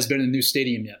you guys been in the new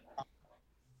stadium yet?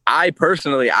 I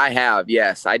have,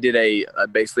 yes. I did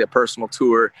basically a personal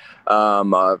tour a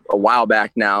while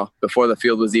back now, before the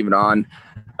field was even on.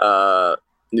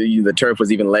 The turf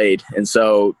was even laid. And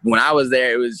so when I was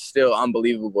there, it was still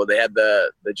unbelievable. They had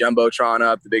the Jumbotron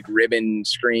up, the big ribbon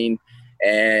screen,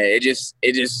 and it just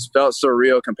felt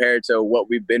surreal compared to what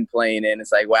we've been playing in.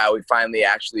 It's like, wow, we finally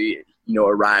actually,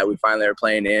 arrived. We finally are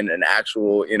playing in an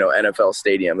actual, NFL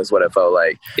stadium is what it felt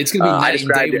like. It's going to be night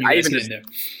and day when you guys get in there.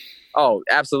 Oh,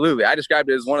 absolutely. I described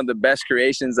it as one of the best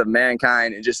creations of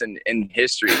mankind and just in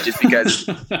history, just because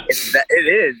it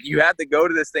is. You have to go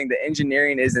to this thing. The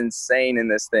engineering is insane in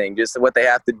this thing. Just what they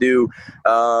have to do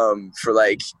for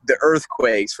like the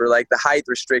earthquakes, for like the height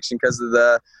restriction because of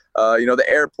the the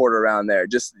airport around there.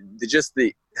 Just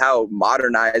how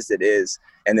modernized it is,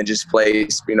 and then just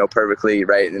plays perfectly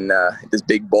right in this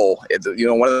big bowl.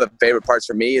 One of the favorite parts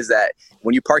for me is that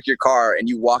when you park your car and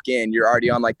you walk in, you're already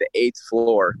on like the 8th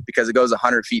floor because it goes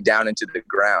 100 feet down into the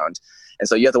ground. And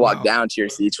so you have to walk down to your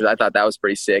seats, which I thought that was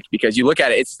pretty sick because you look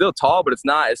at it, it's still tall, but it's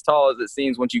not as tall as it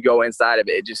seems once you go inside of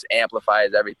it. It just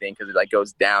amplifies everything because it like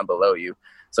goes down below you.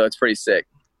 So it's pretty sick.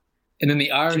 And then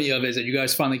the irony of it is that you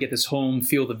guys finally get this home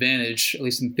field advantage, at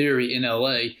least in theory, in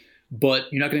LA,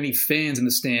 but you're not going to need fans in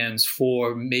the stands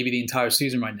for maybe the entire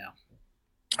season right now.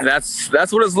 That's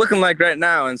what it's looking like right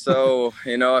now. And so,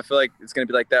 I feel like it's going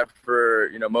to be like that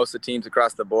for, most of the teams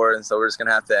across the board. And so we're just going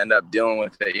to have to end up dealing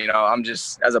with it. I'm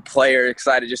just, as a player,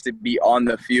 excited just to be on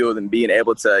the field and being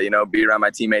able to, be around my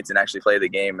teammates and actually play the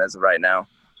game as of right now.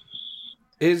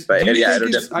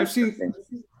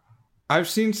 I've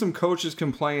seen some coaches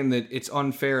complain that it's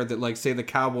unfair that, like, say the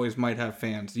Cowboys might have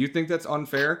fans. Do you think that's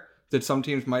unfair that some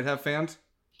teams might have fans?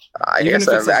 I guess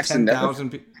I've actually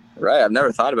I've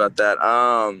never thought about that.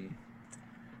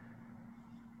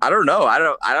 I don't know. I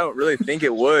don't really think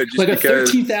it would. Just like a because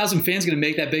 13,000 fans going to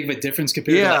make that big of a difference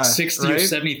compared to like 60 or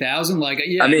 70,000. Like,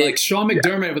 like Sean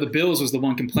McDermott with the Bills was the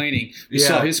one complaining. You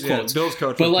saw his quotes. Bills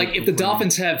coach. But like, if the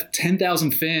Dolphins have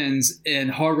 10,000 fans in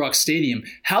Hard Rock Stadium,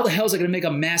 how the hell is that going to make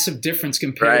a massive difference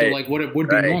compared to like what it would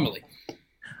be normally?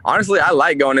 Honestly, I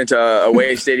like going into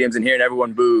away stadiums and hearing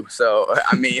everyone boo. So,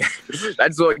 I mean,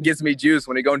 that's what gets me juiced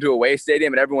when we go into a away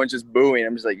stadium and everyone's just booing.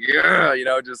 I'm just like, yeah,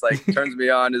 just like turns me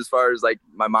on as far as like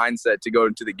my mindset to go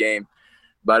into the game.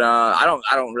 But I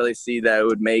don't really see that it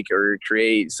would make or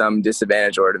create some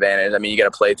disadvantage or advantage. I mean, you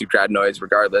got to play through crowd noise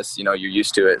regardless. You're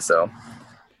used to it. So,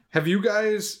 have you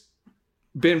guys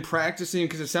been practicing?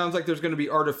 Because it sounds like there's going to be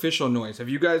artificial noise. Have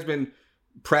you guys been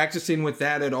practicing with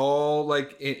that at all,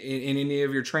 like in any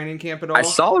of your training camp at all? I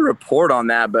saw a report on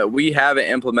that, but we haven't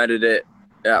implemented it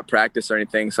at practice or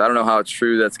anything, so I don't know how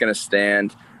true that's going to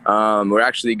stand. We're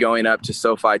actually going up to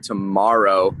SoFi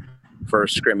tomorrow for a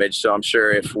scrimmage, so I'm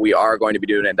sure if we are going to be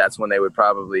doing it, that's when they would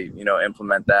probably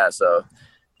implement that. So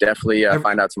definitely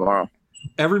find out tomorrow.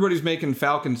 Everybody's making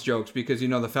Falcons jokes because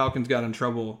the Falcons got in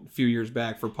trouble a few years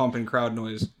back for pumping crowd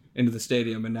noise into the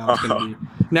stadium, and now it's going to be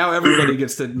now everybody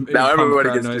gets to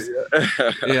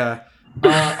yeah.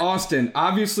 Austin,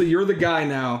 obviously you're the guy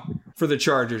now for the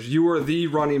Chargers. You are the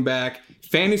running back,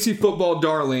 fantasy football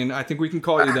darling. I think we can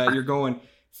call you that. You're going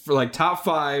for like top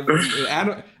 5.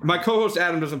 Adam, my co-host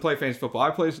Adam doesn't play fantasy football. I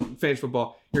play fantasy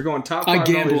football. You're going top 5. I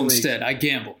gamble instead. I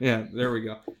gamble. Yeah, there we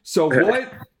go. So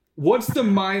what's the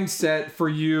mindset for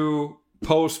you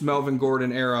post Melvin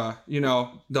Gordon era?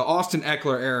 The Austin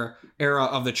Ekeler era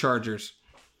of the Chargers.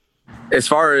 As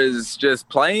far as just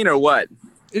playing or what?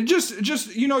 It just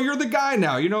you're the guy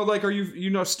now. Like, are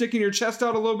you sticking your chest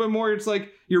out a little bit more? It's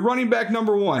like you're running back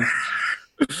number 1.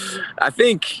 I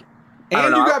think.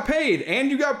 And you got paid.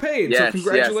 Yes, so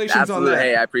congratulations on that.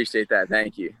 Hey, I appreciate that.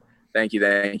 Thank you.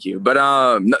 But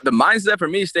the mindset for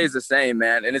me stays the same,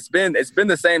 man. And it's been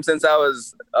the same since I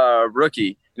was a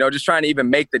rookie. Just trying to even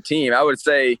make the team. I would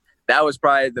say that was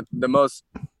probably the most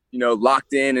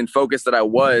locked in and focused that I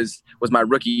was my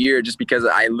rookie year, just because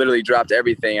I literally dropped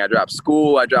everything. I dropped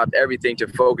school. I dropped everything to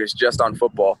focus just on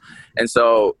football. And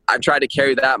so I've tried to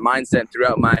carry that mindset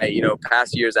throughout my,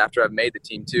 past years after I've made the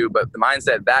team too. But the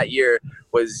mindset that year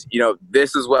was,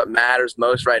 this is what matters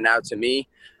most right now to me.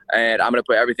 And I'm going to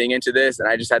put everything into this. And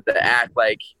I just had to act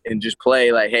like and just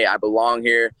play like, hey, I belong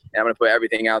here and I'm going to put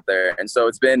everything out there. And so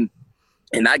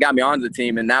and that got me onto the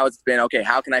team. And now it's been, okay,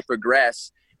 how can I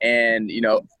progress and,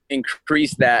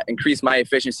 increase my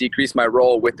efficiency, increase my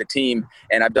role with the team.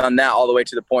 And I've done that all the way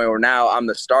to the point where now I'm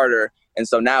the starter. And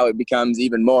so now it becomes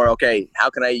even more, okay, how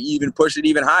can I even push it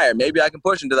even higher? Maybe I can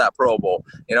push into that Pro Bowl.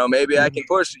 Maybe I can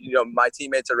push, my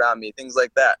teammates around me, things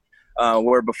like that.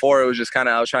 Where before it was just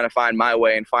I was trying to find my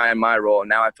way and find my role. And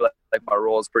now I feel like my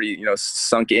role is pretty,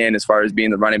 sunk in as far as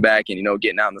being the running back and,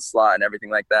 getting out in the slot and everything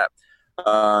like that.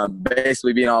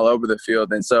 Basically being all over the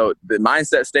field. And so the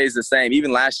mindset stays the same.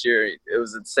 Even last year, it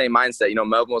was the same mindset.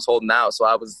 Melvin was holding out. So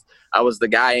I was the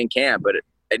guy in camp, but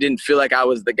it didn't feel like I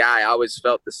was the guy. I always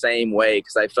felt the same way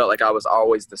because I felt like I was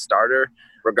always the starter,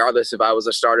 regardless if I was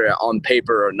a starter on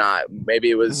paper or not.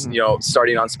 Maybe it was,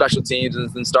 starting on special teams and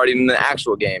then starting in the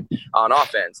actual game on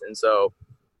offense. And so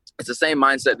it's the same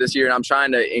mindset this year, and I'm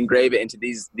trying to engrave it into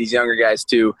these younger guys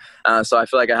too. So I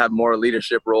feel like I have more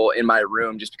leadership role in my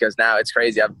room, just because now it's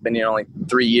crazy. I've been here only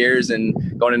 3 years,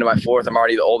 and going into my 4th, I'm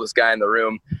already the oldest guy in the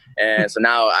room. And so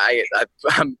now I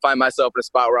find myself in a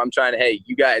spot where I'm trying to, hey,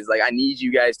 you guys, like, I need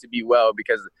you guys to be well,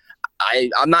 because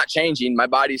I'm not changing. My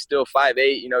body's still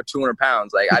 5'8", 200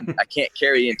 pounds. Like, I can't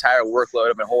carry the entire workload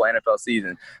of a whole NFL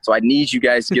season. So I need you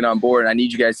guys to get on board, and I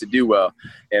need you guys to do well,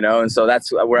 and so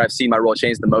that's where I've seen my role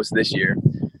change the most this year.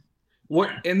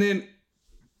 And then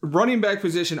running back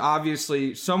position,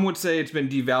 obviously, some would say it's been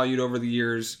devalued over the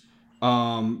years,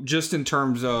 just in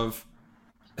terms of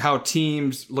how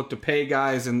teams look to pay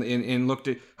guys and look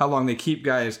at how long they keep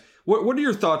guys. What are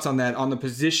your thoughts on that, on the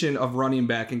position of running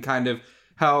back, and kind of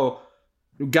how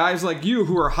guys like you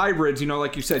who are hybrids,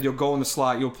 like you said, you'll go in the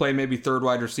slot, you'll play maybe third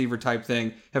wide receiver type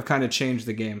thing, have kind of changed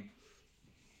the game?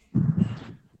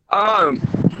 I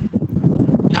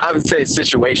would say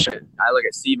situation. I look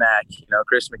at C-Mac,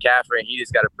 Chris McCaffrey, and he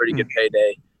just got a pretty good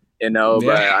payday,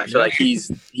 but I feel like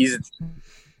he's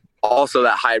also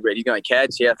that hybrid. He's going to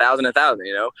catch, 1,000,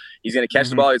 he's going to catch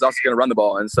the ball. He's also going to run the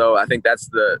ball. And so I think that's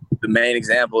the main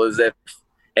example is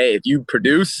if you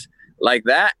produce like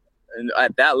that, and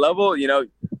at that level,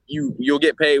 you'll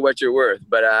get paid what you're worth.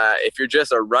 But if you're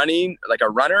just a runner,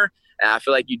 I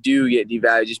feel like you do get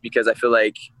devalued, just because I feel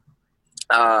like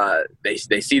they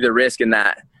see the risk in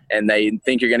that, and they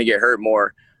think you're going to get hurt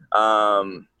more.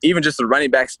 Even just the running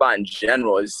back spot in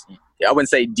general is, I wouldn't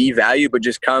say devalued, but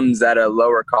just comes at a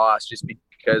lower cost, just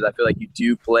because I feel like you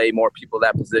do play more people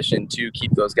that position to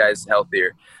keep those guys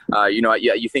healthier.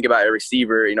 You think about a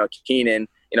receiver, Keenan,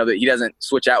 that he doesn't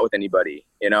switch out with anybody,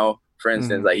 for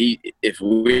instance, if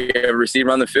we have a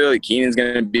receiver on the field, Keenan's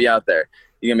going to be out there.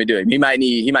 He's going to be doing, he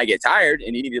might get tired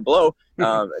and he need to blow.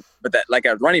 But that, like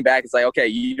a running back, it's like, okay,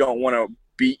 you don't want to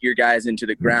beat your guys into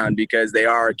the ground, because they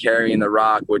are carrying the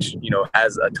rock, which,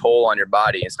 has a toll on your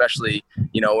body, especially,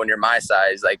 when you're my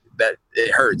size, like that,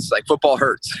 it hurts. Like football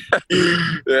hurts,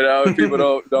 people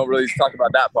don't really talk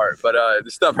about that part, but the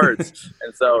stuff hurts.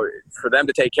 And so for them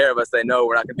to take care of us, they know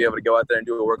we're not going to be able to go out there and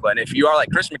do a workload. And if you are like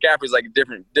Chris McCaffrey's like a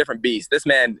different beast. This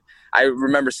man, I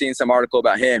remember seeing some article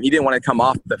about him. He didn't want to come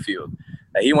off the field.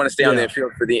 He want to stay on the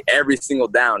field for every single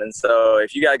down. And so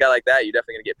if you got a guy like that, you're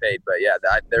definitely going to get paid. But yeah,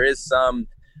 there is some,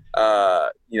 I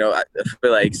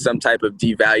feel like some type of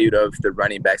devalued of the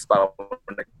running back spot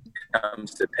when it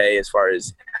comes to pay, as far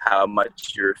as how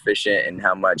much you're efficient and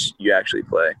how much you actually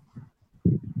play.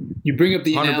 You bring up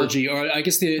the analogy, or I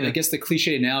guess the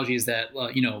cliche analogy is that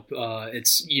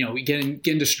it's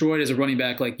getting destroyed as a running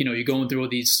back. Like you're going through all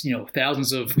these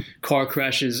thousands of car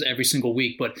crashes every single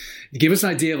week. But give us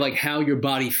an idea of like how your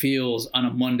body feels on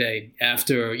a Monday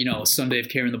after a Sunday of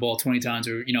carrying the ball 20 times,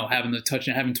 or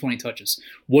having 20 touches.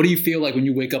 What do you feel like when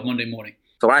you wake up Monday morning?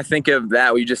 So when I think of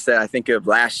that, what you just said, I think of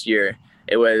last year.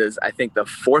 It was, I think, the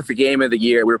 4th game of the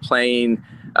year. We were playing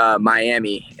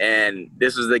Miami, and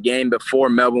this was the game before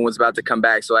Melbourne was about to come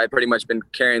back. So I had pretty much been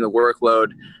carrying the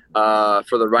workload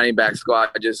for the running back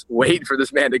squad, just waiting for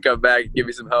this man to come back and give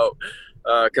me some help,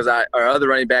 because our other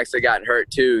running backs had gotten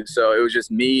hurt too. So it was just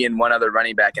me and one other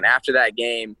running back. And after that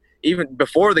game, even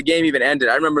before the game even ended,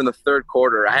 I remember in the 3rd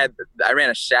quarter, I ran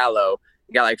a shallow,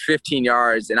 got like 15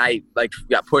 yards, and I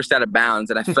got pushed out of bounds,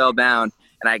 and I fell down,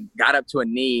 and I got up to a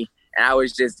knee. And I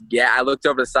was just, I looked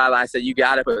over the sideline. I said, you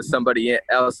got to put somebody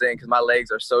else in, because my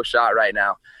legs are so shot right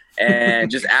now.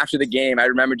 And just after the game, I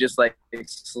remember just like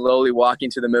slowly walking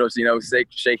to the middle,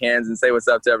 shake hands and say what's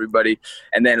up to everybody.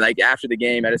 And then like after the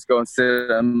game, I just go and sit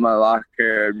in my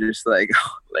locker, just like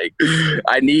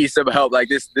I need some help. Like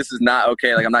this is not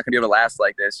okay. Like I'm not gonna be able to last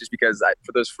like this, just because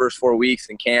for those first 4 weeks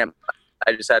in camp,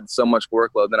 I just had so much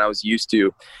workload than I was used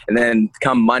to. And then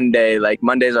come Monday, like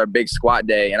Monday's our big squat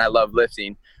day, and I love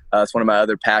lifting. It's one of my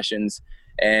other passions.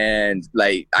 And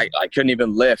like, I couldn't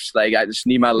even lift. Like I just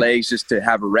need my legs just to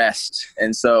have rest.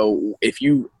 And so if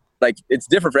you like, it's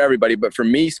different for everybody, but for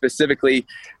me specifically,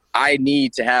 I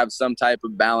need to have some type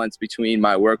of balance between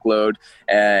my workload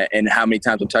and how many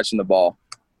times I'm touching the ball.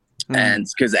 And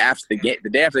because after the game, the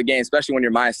day after the game, especially when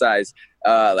you're my size,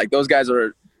 like those guys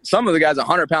are, some of the guys are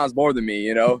 100 pounds more than me,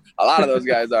 a lot of those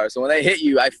guys are. So when they hit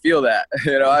you, I feel that,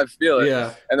 I feel it.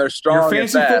 Yeah. And they're strong. Your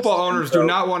fantasy and fast. Football owners do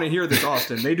not want to hear this,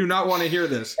 Austin. They do not want to hear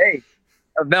this. Hey,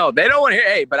 no, they don't want to hear.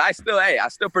 Hey, but I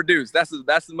still produce. That's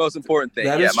the most important thing.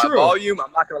 That is my true. Volume.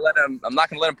 I'm not gonna let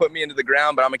them put me into the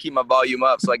ground, but I'm gonna keep my volume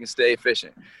up so I can stay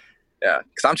efficient. Yeah,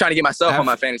 because I'm trying to get myself on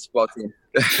my fantasy football team.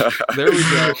 There we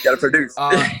go. Got to produce.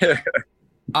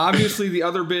 Obviously, the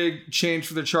other big change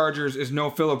for the Chargers is no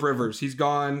Phillip Rivers. He's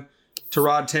gone.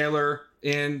 Tyrod Taylor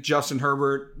in, Justin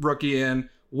Herbert, rookie in.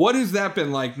 What has that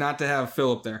been like not to have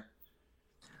Philip there?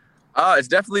 It's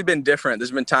definitely been different.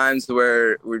 There's been times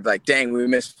where we're like, dang, we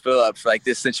miss Philip for like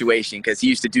this situation because he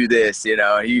used to do this, he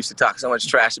used to talk so much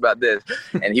trash about this,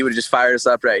 and he would just fire us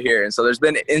up right here. And so there's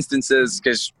been instances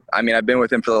because, I've been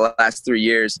with him for the last 3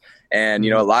 years, and,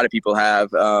 a lot of people have,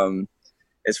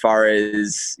 as far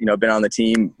as, been on the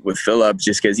team with Philip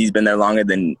just because he's been there longer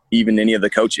than even any of the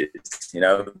coaches.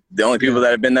 The only people that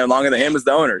have been there longer than him is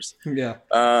the owners. Yeah.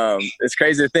 It's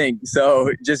crazy to think.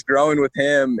 So just growing with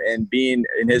him and being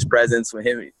in his presence with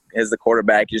him as the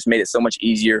quarterback just made it so much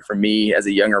easier for me as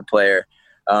a younger player.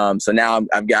 So now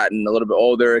I've gotten a little bit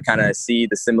older, kind of see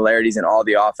the similarities in all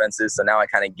the offenses. So now I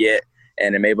kind of get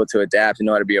and I'm able to adapt and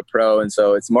know how to be a pro. And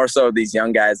so it's more so these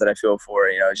young guys that I feel for.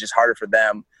 It's just harder for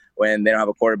them when they don't have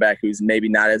a quarterback who's maybe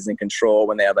not as in control,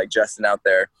 when they have like Justin out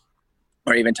there,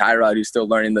 or even Tyrod, who's still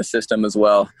learning the system as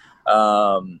well.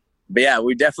 But yeah,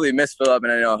 we definitely miss Philip,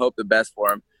 and I hope the best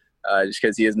for him, just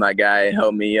because he is my guy and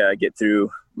helped me get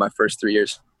through my first 3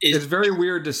 years. It's very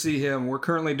weird to see him. We're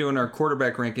currently doing our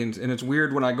quarterback rankings, and it's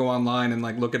weird when I go online and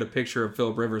like look at a picture of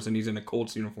Philip Rivers and he's in a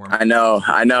Colts uniform. I know.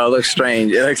 It looks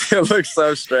strange. It looks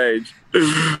so strange.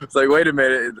 It's like, wait a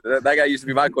minute, that guy used to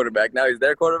be my quarterback. Now he's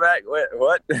their quarterback?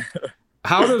 What?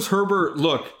 How does Herbert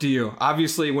look to you?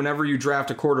 Obviously, whenever you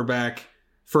draft a quarterback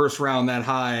first round that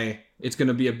high, it's going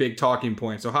to be a big talking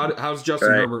point. So how's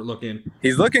Justin Herbert looking?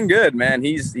 He's looking good, man.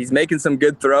 He's making some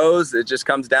good throws. It just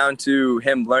comes down to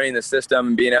him learning the system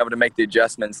and being able to make the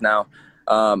adjustments now.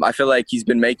 I feel like he's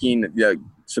been making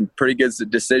some pretty good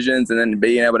decisions and then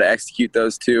being able to execute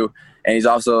those too. And he's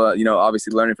also,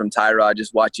 obviously learning from Tyrod,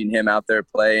 just watching him out there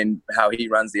play and how he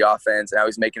runs the offense and how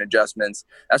he's making adjustments.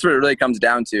 That's what it really comes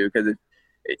down to, because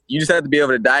you just have to be able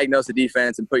to diagnose the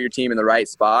defense and put your team in the right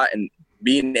spot, and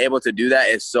being able to do that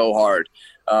is so hard.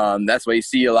 That's why you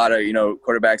see a lot of,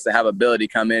 quarterbacks that have ability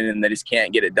come in and they just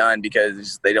can't get it done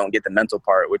because they don't get the mental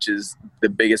part, which is the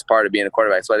biggest part of being a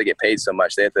quarterback. That's why they get paid so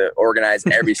much. They have to organize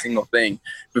every single thing,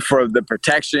 from the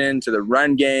protection to the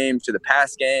run game to the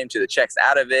pass game to the checks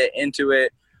out of it, into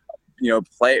it,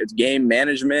 play game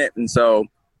management. And so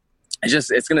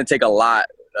it's going to take a lot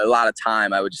of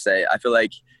time, I would say. I feel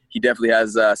like he definitely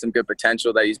has some good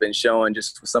potential that he's been showing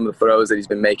just with some of the throws that he's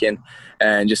been making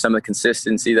and just some of the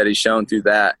consistency that he's shown through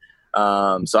that.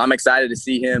 So I'm excited to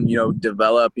see him,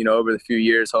 develop, over the few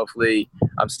years. Hopefully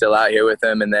I'm still out here with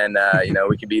him, and then,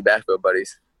 we can be backfield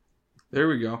buddies. There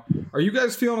we go. Are you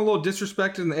guys feeling a little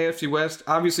disrespected in the AFC West?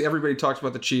 Obviously, everybody talks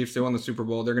about the Chiefs. They won the Super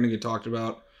Bowl. They're going to get talked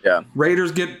about. Yeah.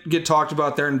 Raiders get talked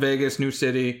about. They're in Vegas, new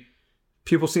city.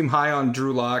 People seem high on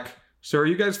Drew Lock. So are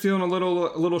you guys feeling a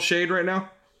little shade right now?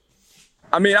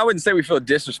 I wouldn't say we feel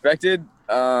disrespected.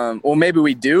 Well, maybe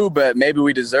we do, but maybe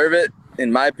we deserve it, in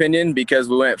my opinion, because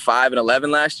we went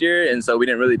 5-11 last year, and so we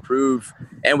didn't really prove,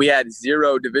 and we had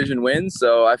 0 division wins.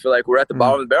 So I feel like we're at the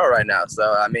bottom of the barrel right now.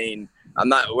 So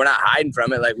we're not hiding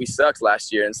from it. Like, we sucked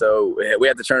last year, and so we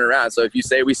have to turn it around. So if you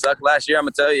say we sucked last year, I'm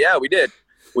gonna tell you, yeah, we did.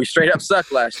 We straight up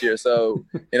sucked last year. So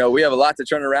we have a lot to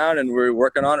turn around, and we're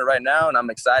working on it right now. And I'm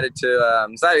excited to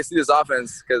see this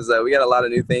offense because we got a lot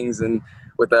of new things and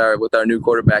with our new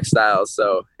quarterback styles,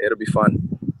 so it'll be fun.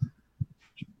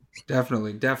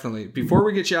 Definitely. Before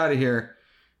we get you out of here,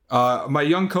 my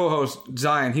young co-host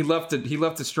Zion, he left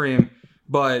the stream,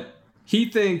 but he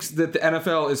thinks that the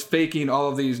NFL is faking all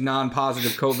of these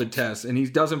non-positive COVID tests, and he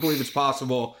doesn't believe it's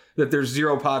possible that there's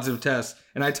 0 positive tests.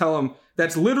 And I tell him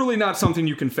that's literally not something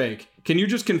you can fake. Can you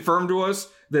just confirm to us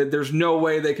that there's no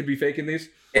way they could be faking these?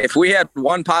 If we had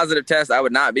 1 positive test, I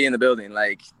would not be in the building.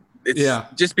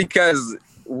 Just because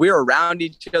we're around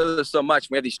each other so much.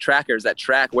 We have these trackers that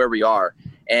track where we are.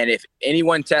 And if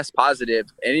anyone tests positive,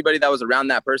 anybody that was around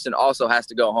that person also has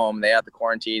to go home. They have to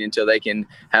quarantine until they can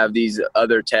have these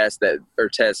other tests that are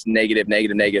test negative,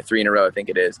 3 in a row, I think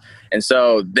it is. And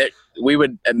so that we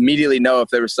would immediately know if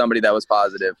there was somebody that was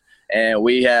positive. And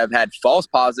we have had false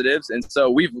positives. And so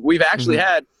we've actually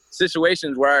had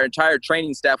situations where our entire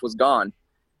training staff was gone.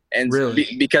 And really?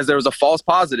 Because there was a false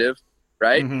positive.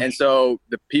 Right. Mm-hmm. And so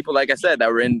the people, like I said, that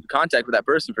were in contact with that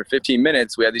person for 15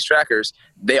 minutes, we have these trackers,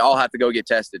 they all have to go get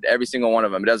tested, every single one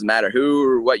of them. It doesn't matter who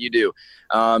or what you do.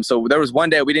 So there was one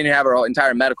day we didn't have our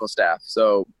entire medical staff.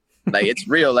 So it's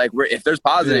real. If there's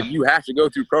positive, you have to go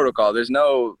through protocol. There's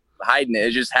no hiding it.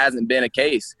 It just hasn't been a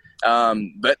case.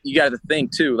 But you got to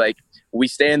think too, we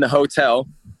stay in the hotel,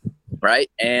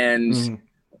 right? And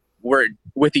we're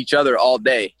with each other all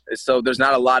day. So there's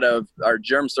not a lot of our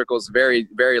germ circles, very,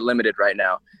 very limited right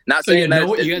now. Not so saying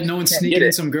you got no one sneaking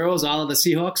in some girls, all of the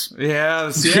Seahawks? Yeah,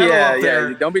 the Seattle up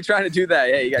there. Yeah. Don't be trying to do that.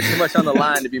 Yeah, you got too much on the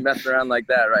line to be messing around like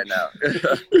that right now.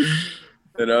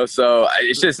 So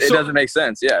it's just, it doesn't make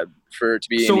sense. Yeah. for to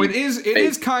be. So it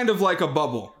is kind of like a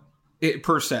bubble,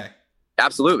 per se.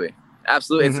 Absolutely.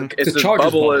 Mm-hmm. It's a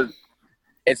bubble.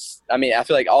 I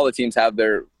feel like all the teams have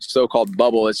their so-called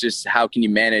bubble. It's just how can you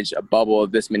manage a bubble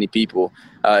of this many people?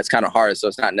 It's kind of hard. So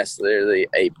it's not necessarily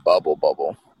a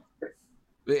bubble.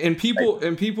 And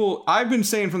people, I've been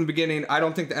saying from the beginning, I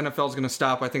don't think the NFL is going to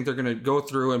stop. I think they're going to go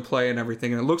through and play and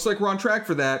everything. And it looks like we're on track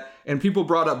for that. And people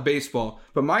brought up baseball.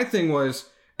 But my thing was,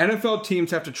 NFL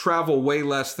teams have to travel way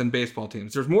less than baseball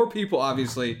teams. There's more people,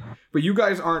 obviously, but you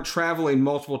guys aren't traveling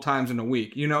multiple times in a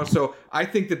week, So I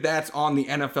think that that's on the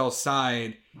NFL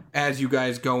side as you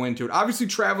guys go into it. Obviously,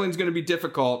 traveling is going to be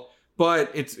difficult, but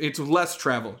it's less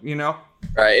travel,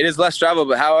 Right. It is less travel,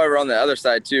 but however, on the other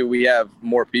side too, we have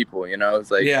more people, It's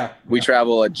like we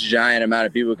travel a giant amount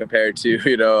of people compared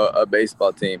to, a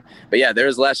baseball team. But yeah,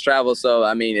 there's less travel, so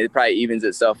it probably evens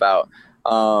itself out.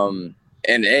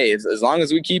 And hey, as long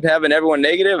as we keep having everyone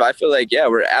negative, I feel like,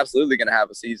 we're absolutely going to have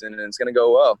a season and it's going to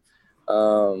go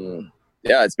well.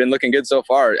 It's been looking good so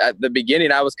far. At the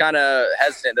beginning, I was kind of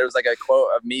hesitant. There was like a quote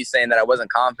of me saying that I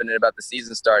wasn't confident about the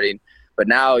season starting. But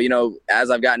now,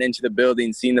 as I've gotten into the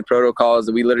building, seen the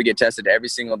protocols, we literally get tested every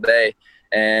single day.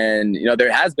 And,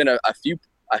 there has been a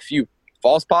few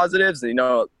false positives,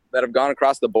 that have gone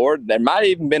across the board. There might have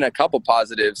even been a couple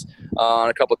positives on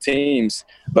a couple teams.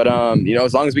 But,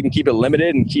 as long as we can keep it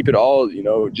limited and keep it all,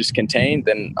 just contained,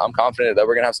 then I'm confident that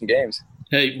we're going to have some games.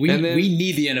 Hey, we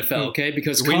need the NFL, okay?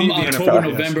 Because come October,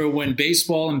 November, when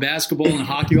baseball and basketball and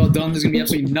hockey are all done, there's going to be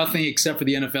absolutely nothing except for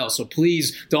the NFL. So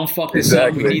please don't fuck this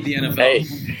up. We need the NFL.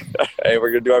 Hey,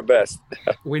 we're going to do our best.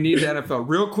 We need the NFL.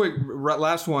 Real quick,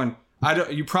 last one.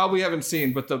 You probably haven't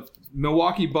seen, but the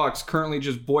Milwaukee Bucks currently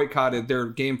just boycotted their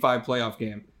Game 5 playoff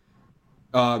game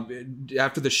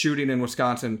after the shooting in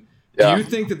Wisconsin. Yeah. Do you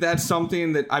think that that's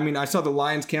something that – I saw the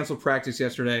Lions cancel practice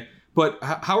yesterday, but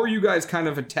how are you guys kind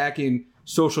of attacking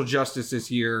social justice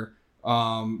this year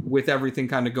with everything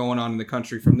kind of going on in the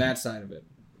country from that side of it?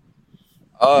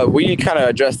 We kind of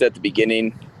addressed at the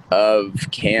beginning of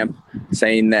camp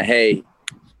saying that, hey,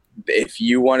 if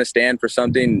you want to stand for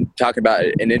something, talking about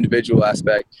an individual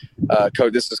aspect,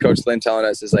 this is Coach Lynn telling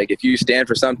us, is like, if you stand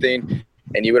for something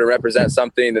and you want to represent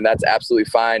something, then that's absolutely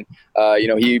fine.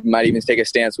 He might even take a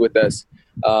stance with us.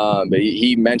 But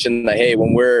he mentioned that, hey,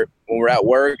 when we're at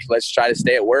work, let's try to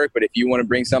stay at work. But if you want to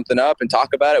bring something up and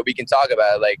talk about it, we can talk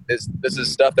about it. Like this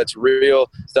is stuff that's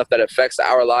real, stuff that affects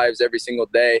our lives every single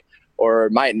day, or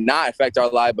might not affect our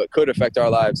life, but could affect our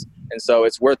lives. And so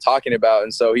it's worth talking about.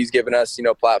 And so he's given us,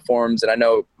 platforms. And I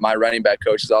know my running back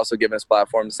coach has also given us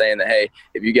platforms saying that, hey,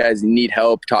 if you guys need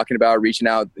help talking about, reaching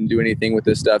out and do anything with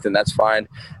this stuff, then that's fine.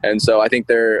 And so I think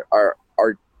our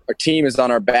team is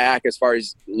on our back as far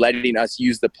as letting us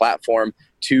use the platform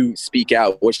to speak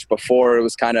out, which before it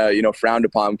was kind of, frowned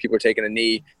upon. People were taking a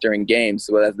knee during games.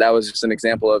 So that was just an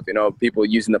example of, people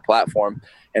using the platform.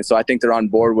 And so I think they're on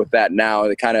board with that now.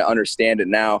 They kind of understand it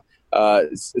now.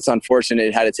 It's unfortunate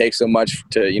it had to take so much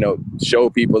to, show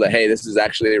people that, hey, this is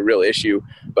actually a real issue.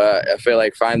 But I feel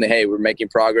like finally, hey, we're making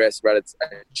progress. We're at a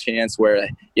chance where,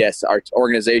 yes, our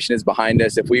organization is behind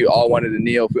us. If we all wanted to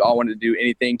kneel, if we all wanted to do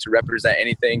anything to represent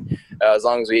anything, as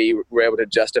long as we were able to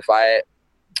justify it,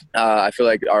 I feel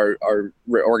like our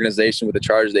organization with the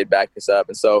Chargers, they back us up.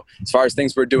 And so as far as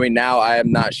things we're doing now, I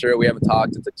am not sure. We haven't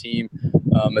talked as a team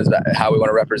as how we want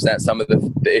to represent some of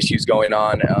the issues going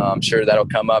on. I'm sure that'll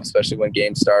come up, especially when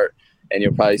games start. And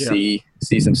you'll probably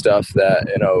see some stuff that,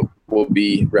 will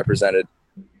be represented.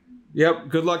 Yep.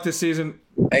 Good luck this season.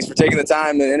 Thanks for taking the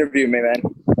time to interview me, man.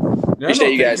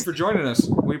 Appreciate you guys. Thanks for joining us.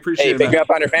 We appreciate it. Hey, pick me up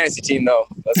on your fantasy team, though.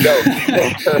 Let's go.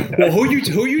 Well,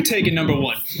 who you taking number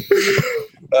one?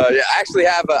 I actually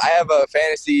have a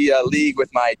fantasy league with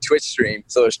my Twitch stream.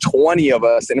 So there's 20 of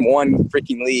us in one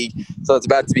freaking league. So it's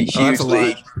about to be a huge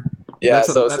league. Yeah, that's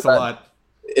a lot.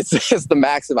 It's just the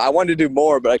maximum. I wanted to do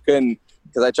more, but I couldn't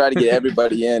because I tried to get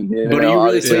everybody in. But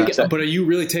are you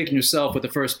really taking yourself with the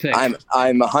first pick? I'm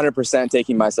 100%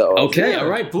 taking myself. Okay, all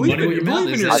right. Believe in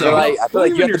yourself. I feel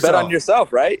like you have to bet on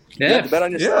yourself, right? Yeah. You have to bet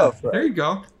on yourself. Yeah. Right? There you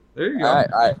go.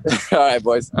 All right,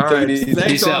 boys. All right.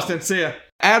 Thanks, Austin. See ya.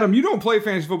 Adam, you don't play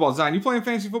fantasy football. Zion, you playing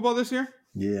fantasy football this year?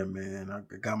 Yeah, man. I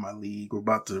got my league. We're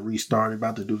about to restart.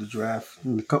 About to do the draft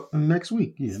next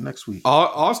week. Yeah, next week.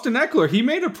 Austin Ekeler, he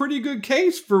made a pretty good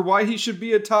case for why he should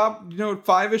be a top,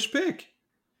 5-ish pick.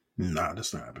 Nah,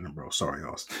 that's not happening, bro. Sorry,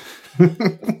 Austin.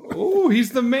 Oh,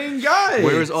 he's the main guy.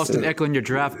 Where is Austin Ekeler in your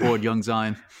draft board, young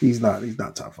Zion? He's not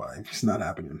top 5. It's not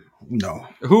happening. No.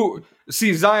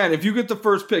 Zion, if you get the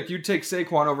first pick, you take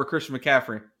Saquon over Christian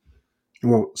McCaffrey.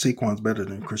 Well, Saquon's better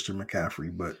than Christian McCaffrey,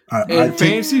 but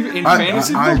fantasy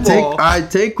football, I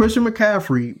take Christian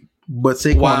McCaffrey, But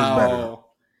Saquon is better.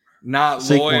 Not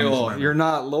Saquon loyal. You're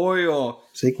not loyal.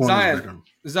 Saquon is better.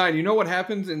 Zion, you know what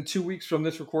happens in 2 weeks from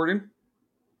this recording?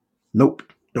 Nope.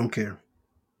 Don't care.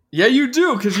 Yeah, you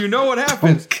do, because you know what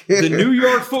happens. The New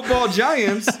York Football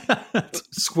Giants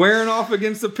squaring off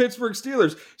against the Pittsburgh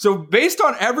Steelers. So based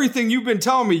on everything you've been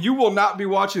telling me, you will not be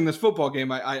watching this football game.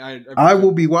 I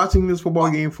will be watching this football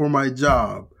game for my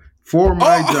job. For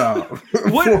my job.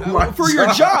 For your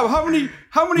job? How many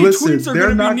tweets are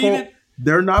going to be needed?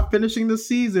 They're not finishing the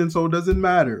season, so it doesn't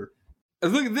matter.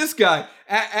 Look at this guy.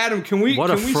 Adam, can we spot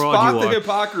the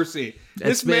hypocrisy?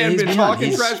 This man been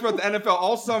talking trash about the NFL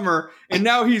all summer, and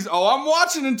now I'm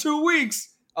watching in 2 weeks.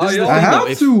 I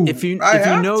have to. If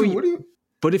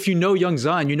you know Young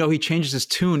Zion, you know he changes his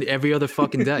tune every other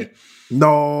fucking day.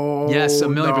 No. Yes,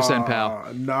 1,000,000%,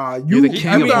 pal. Nah, you guys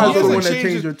are the one that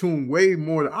changed your tune way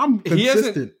more. I'm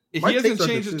consistent. He hasn't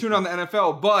changed his tune on the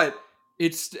NFL, but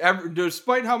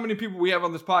despite how many people we have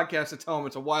on this podcast to tell him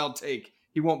it's a wild take,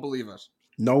 he won't believe us.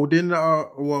 No,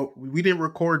 we didn't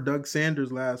record Doug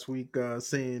Sanders last week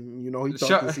saying, he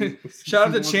thought shout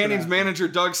out to Channing's manager,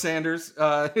 Doug Sanders.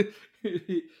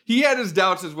 He had his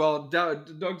doubts as well.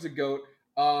 Doug's a goat.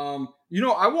 I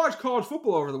watched college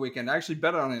football over the weekend. I actually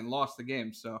bet on it and lost the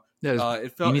game. So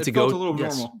it felt a little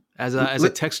normal. As I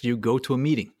text you, go to a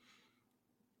meeting.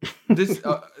 This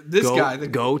guy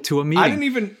go to a meeting.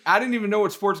 I didn't even know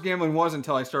what sports gambling was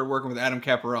until I started working with Adam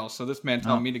Caparell. So this man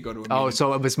telling me to go to a meeting. Oh,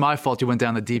 so it was my fault you went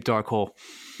down the deep dark hole.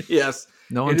 Yes.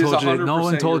 No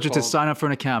one told you to sign up for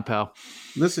an account, pal.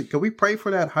 Listen, can we pray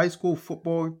for that high school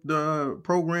football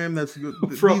program these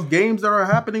games that are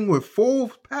happening with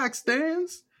full pack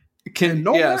stands?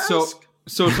 Mask?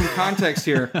 So some context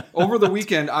here. Over the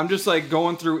weekend, I'm just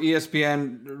going through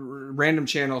ESPN random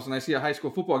channels, and I see a high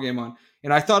school football game on.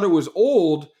 And I thought it was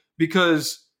old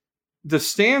because the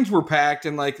stands were packed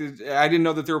and I didn't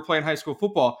know that they were playing high school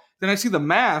football. Then I see the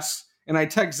masks and I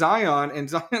text Zion and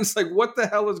Zion's like, what the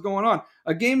hell is going on?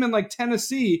 A game in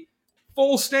Tennessee,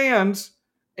 full stands,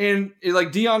 and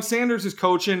Deion Sanders is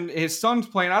coaching, his son's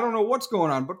playing. I don't know what's going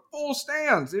on, but full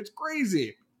stands. It's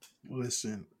crazy.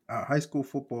 Listen, high school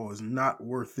football is not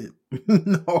worth it.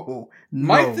 No.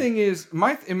 My thing,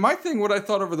 what I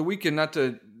thought over the weekend, not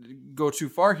to go too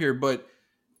far here, but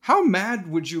how mad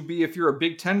would you be if you're a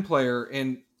Big Ten player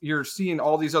and you're seeing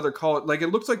all these other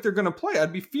it looks like they're going to play?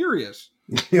 I'd be furious.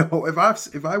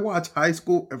 If I watch high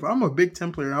school, if I'm a Big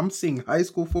Ten player, I'm seeing high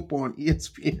school football on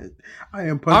ESPN.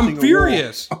 I'm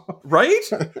furious, right?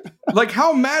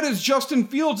 How mad is Justin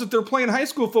Fields that they're playing high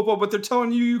school football, but they're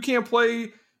telling you can't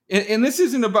play? And this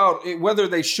isn't about whether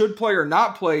they should play or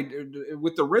not play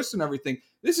with the risks and everything.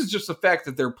 This is just the fact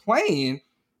that they're playing.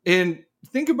 And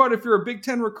think about if you're a Big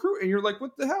Ten recruit and you're like,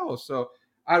 what the hell? So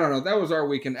I don't know. That was our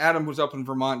weekend. Adam was up in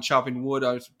Vermont chopping wood,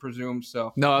 I presume.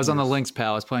 So no, I was on the links,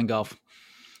 pal. I was playing golf.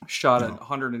 Shot at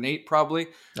 108 probably.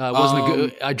 Wasn't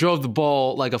good. I drove the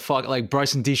ball like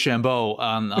Bryson DeChambeau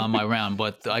on my round,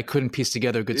 but I couldn't piece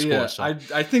together a good score. Yeah, so.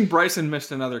 I think Bryson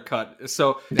missed another cut.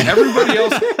 So everybody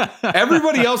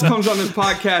else comes on this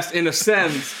podcast and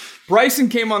ascends. Bryson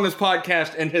came on this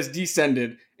podcast and has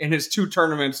descended in his 2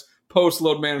 tournaments post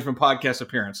Load Management podcast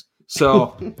appearance.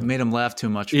 So it made him laugh too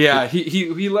much. Yeah,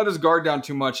 he let his guard down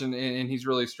too much, and he's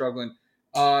really struggling.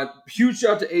 Huge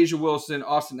shout out to Asia Wilson,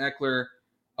 Austin Ekeler,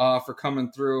 for coming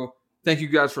through. Thank you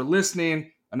guys for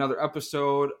listening. Another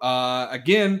episode.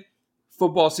 Again,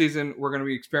 football season. We're going to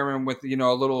be experimenting with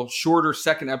a little shorter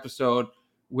second episode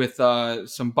with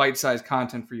some bite-sized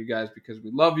content for you guys because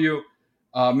we love you.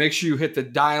 Make sure you hit the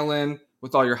dial-in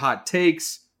with all your hot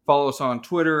takes. Follow us on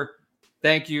Twitter.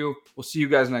 Thank you. We'll see you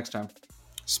guys next time.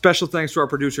 Special thanks to our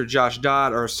producer, Josh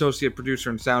Dodd, our associate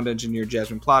producer and sound engineer,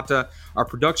 Jasmine Plata, our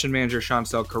production manager,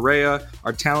 Chancel Correa,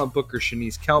 our talent booker,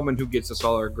 Shanice Kelman, who gets us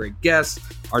all our great guests,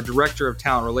 our director of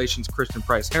talent relations, Kristen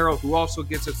Price-Harrell, who also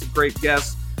gets us the great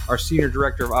guests, our senior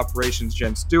director of operations,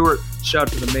 Jen Stewart. Shout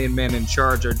out to the main man in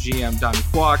charge, our GM, Donnie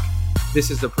Kwok. This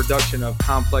is the production of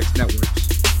Complex Networks.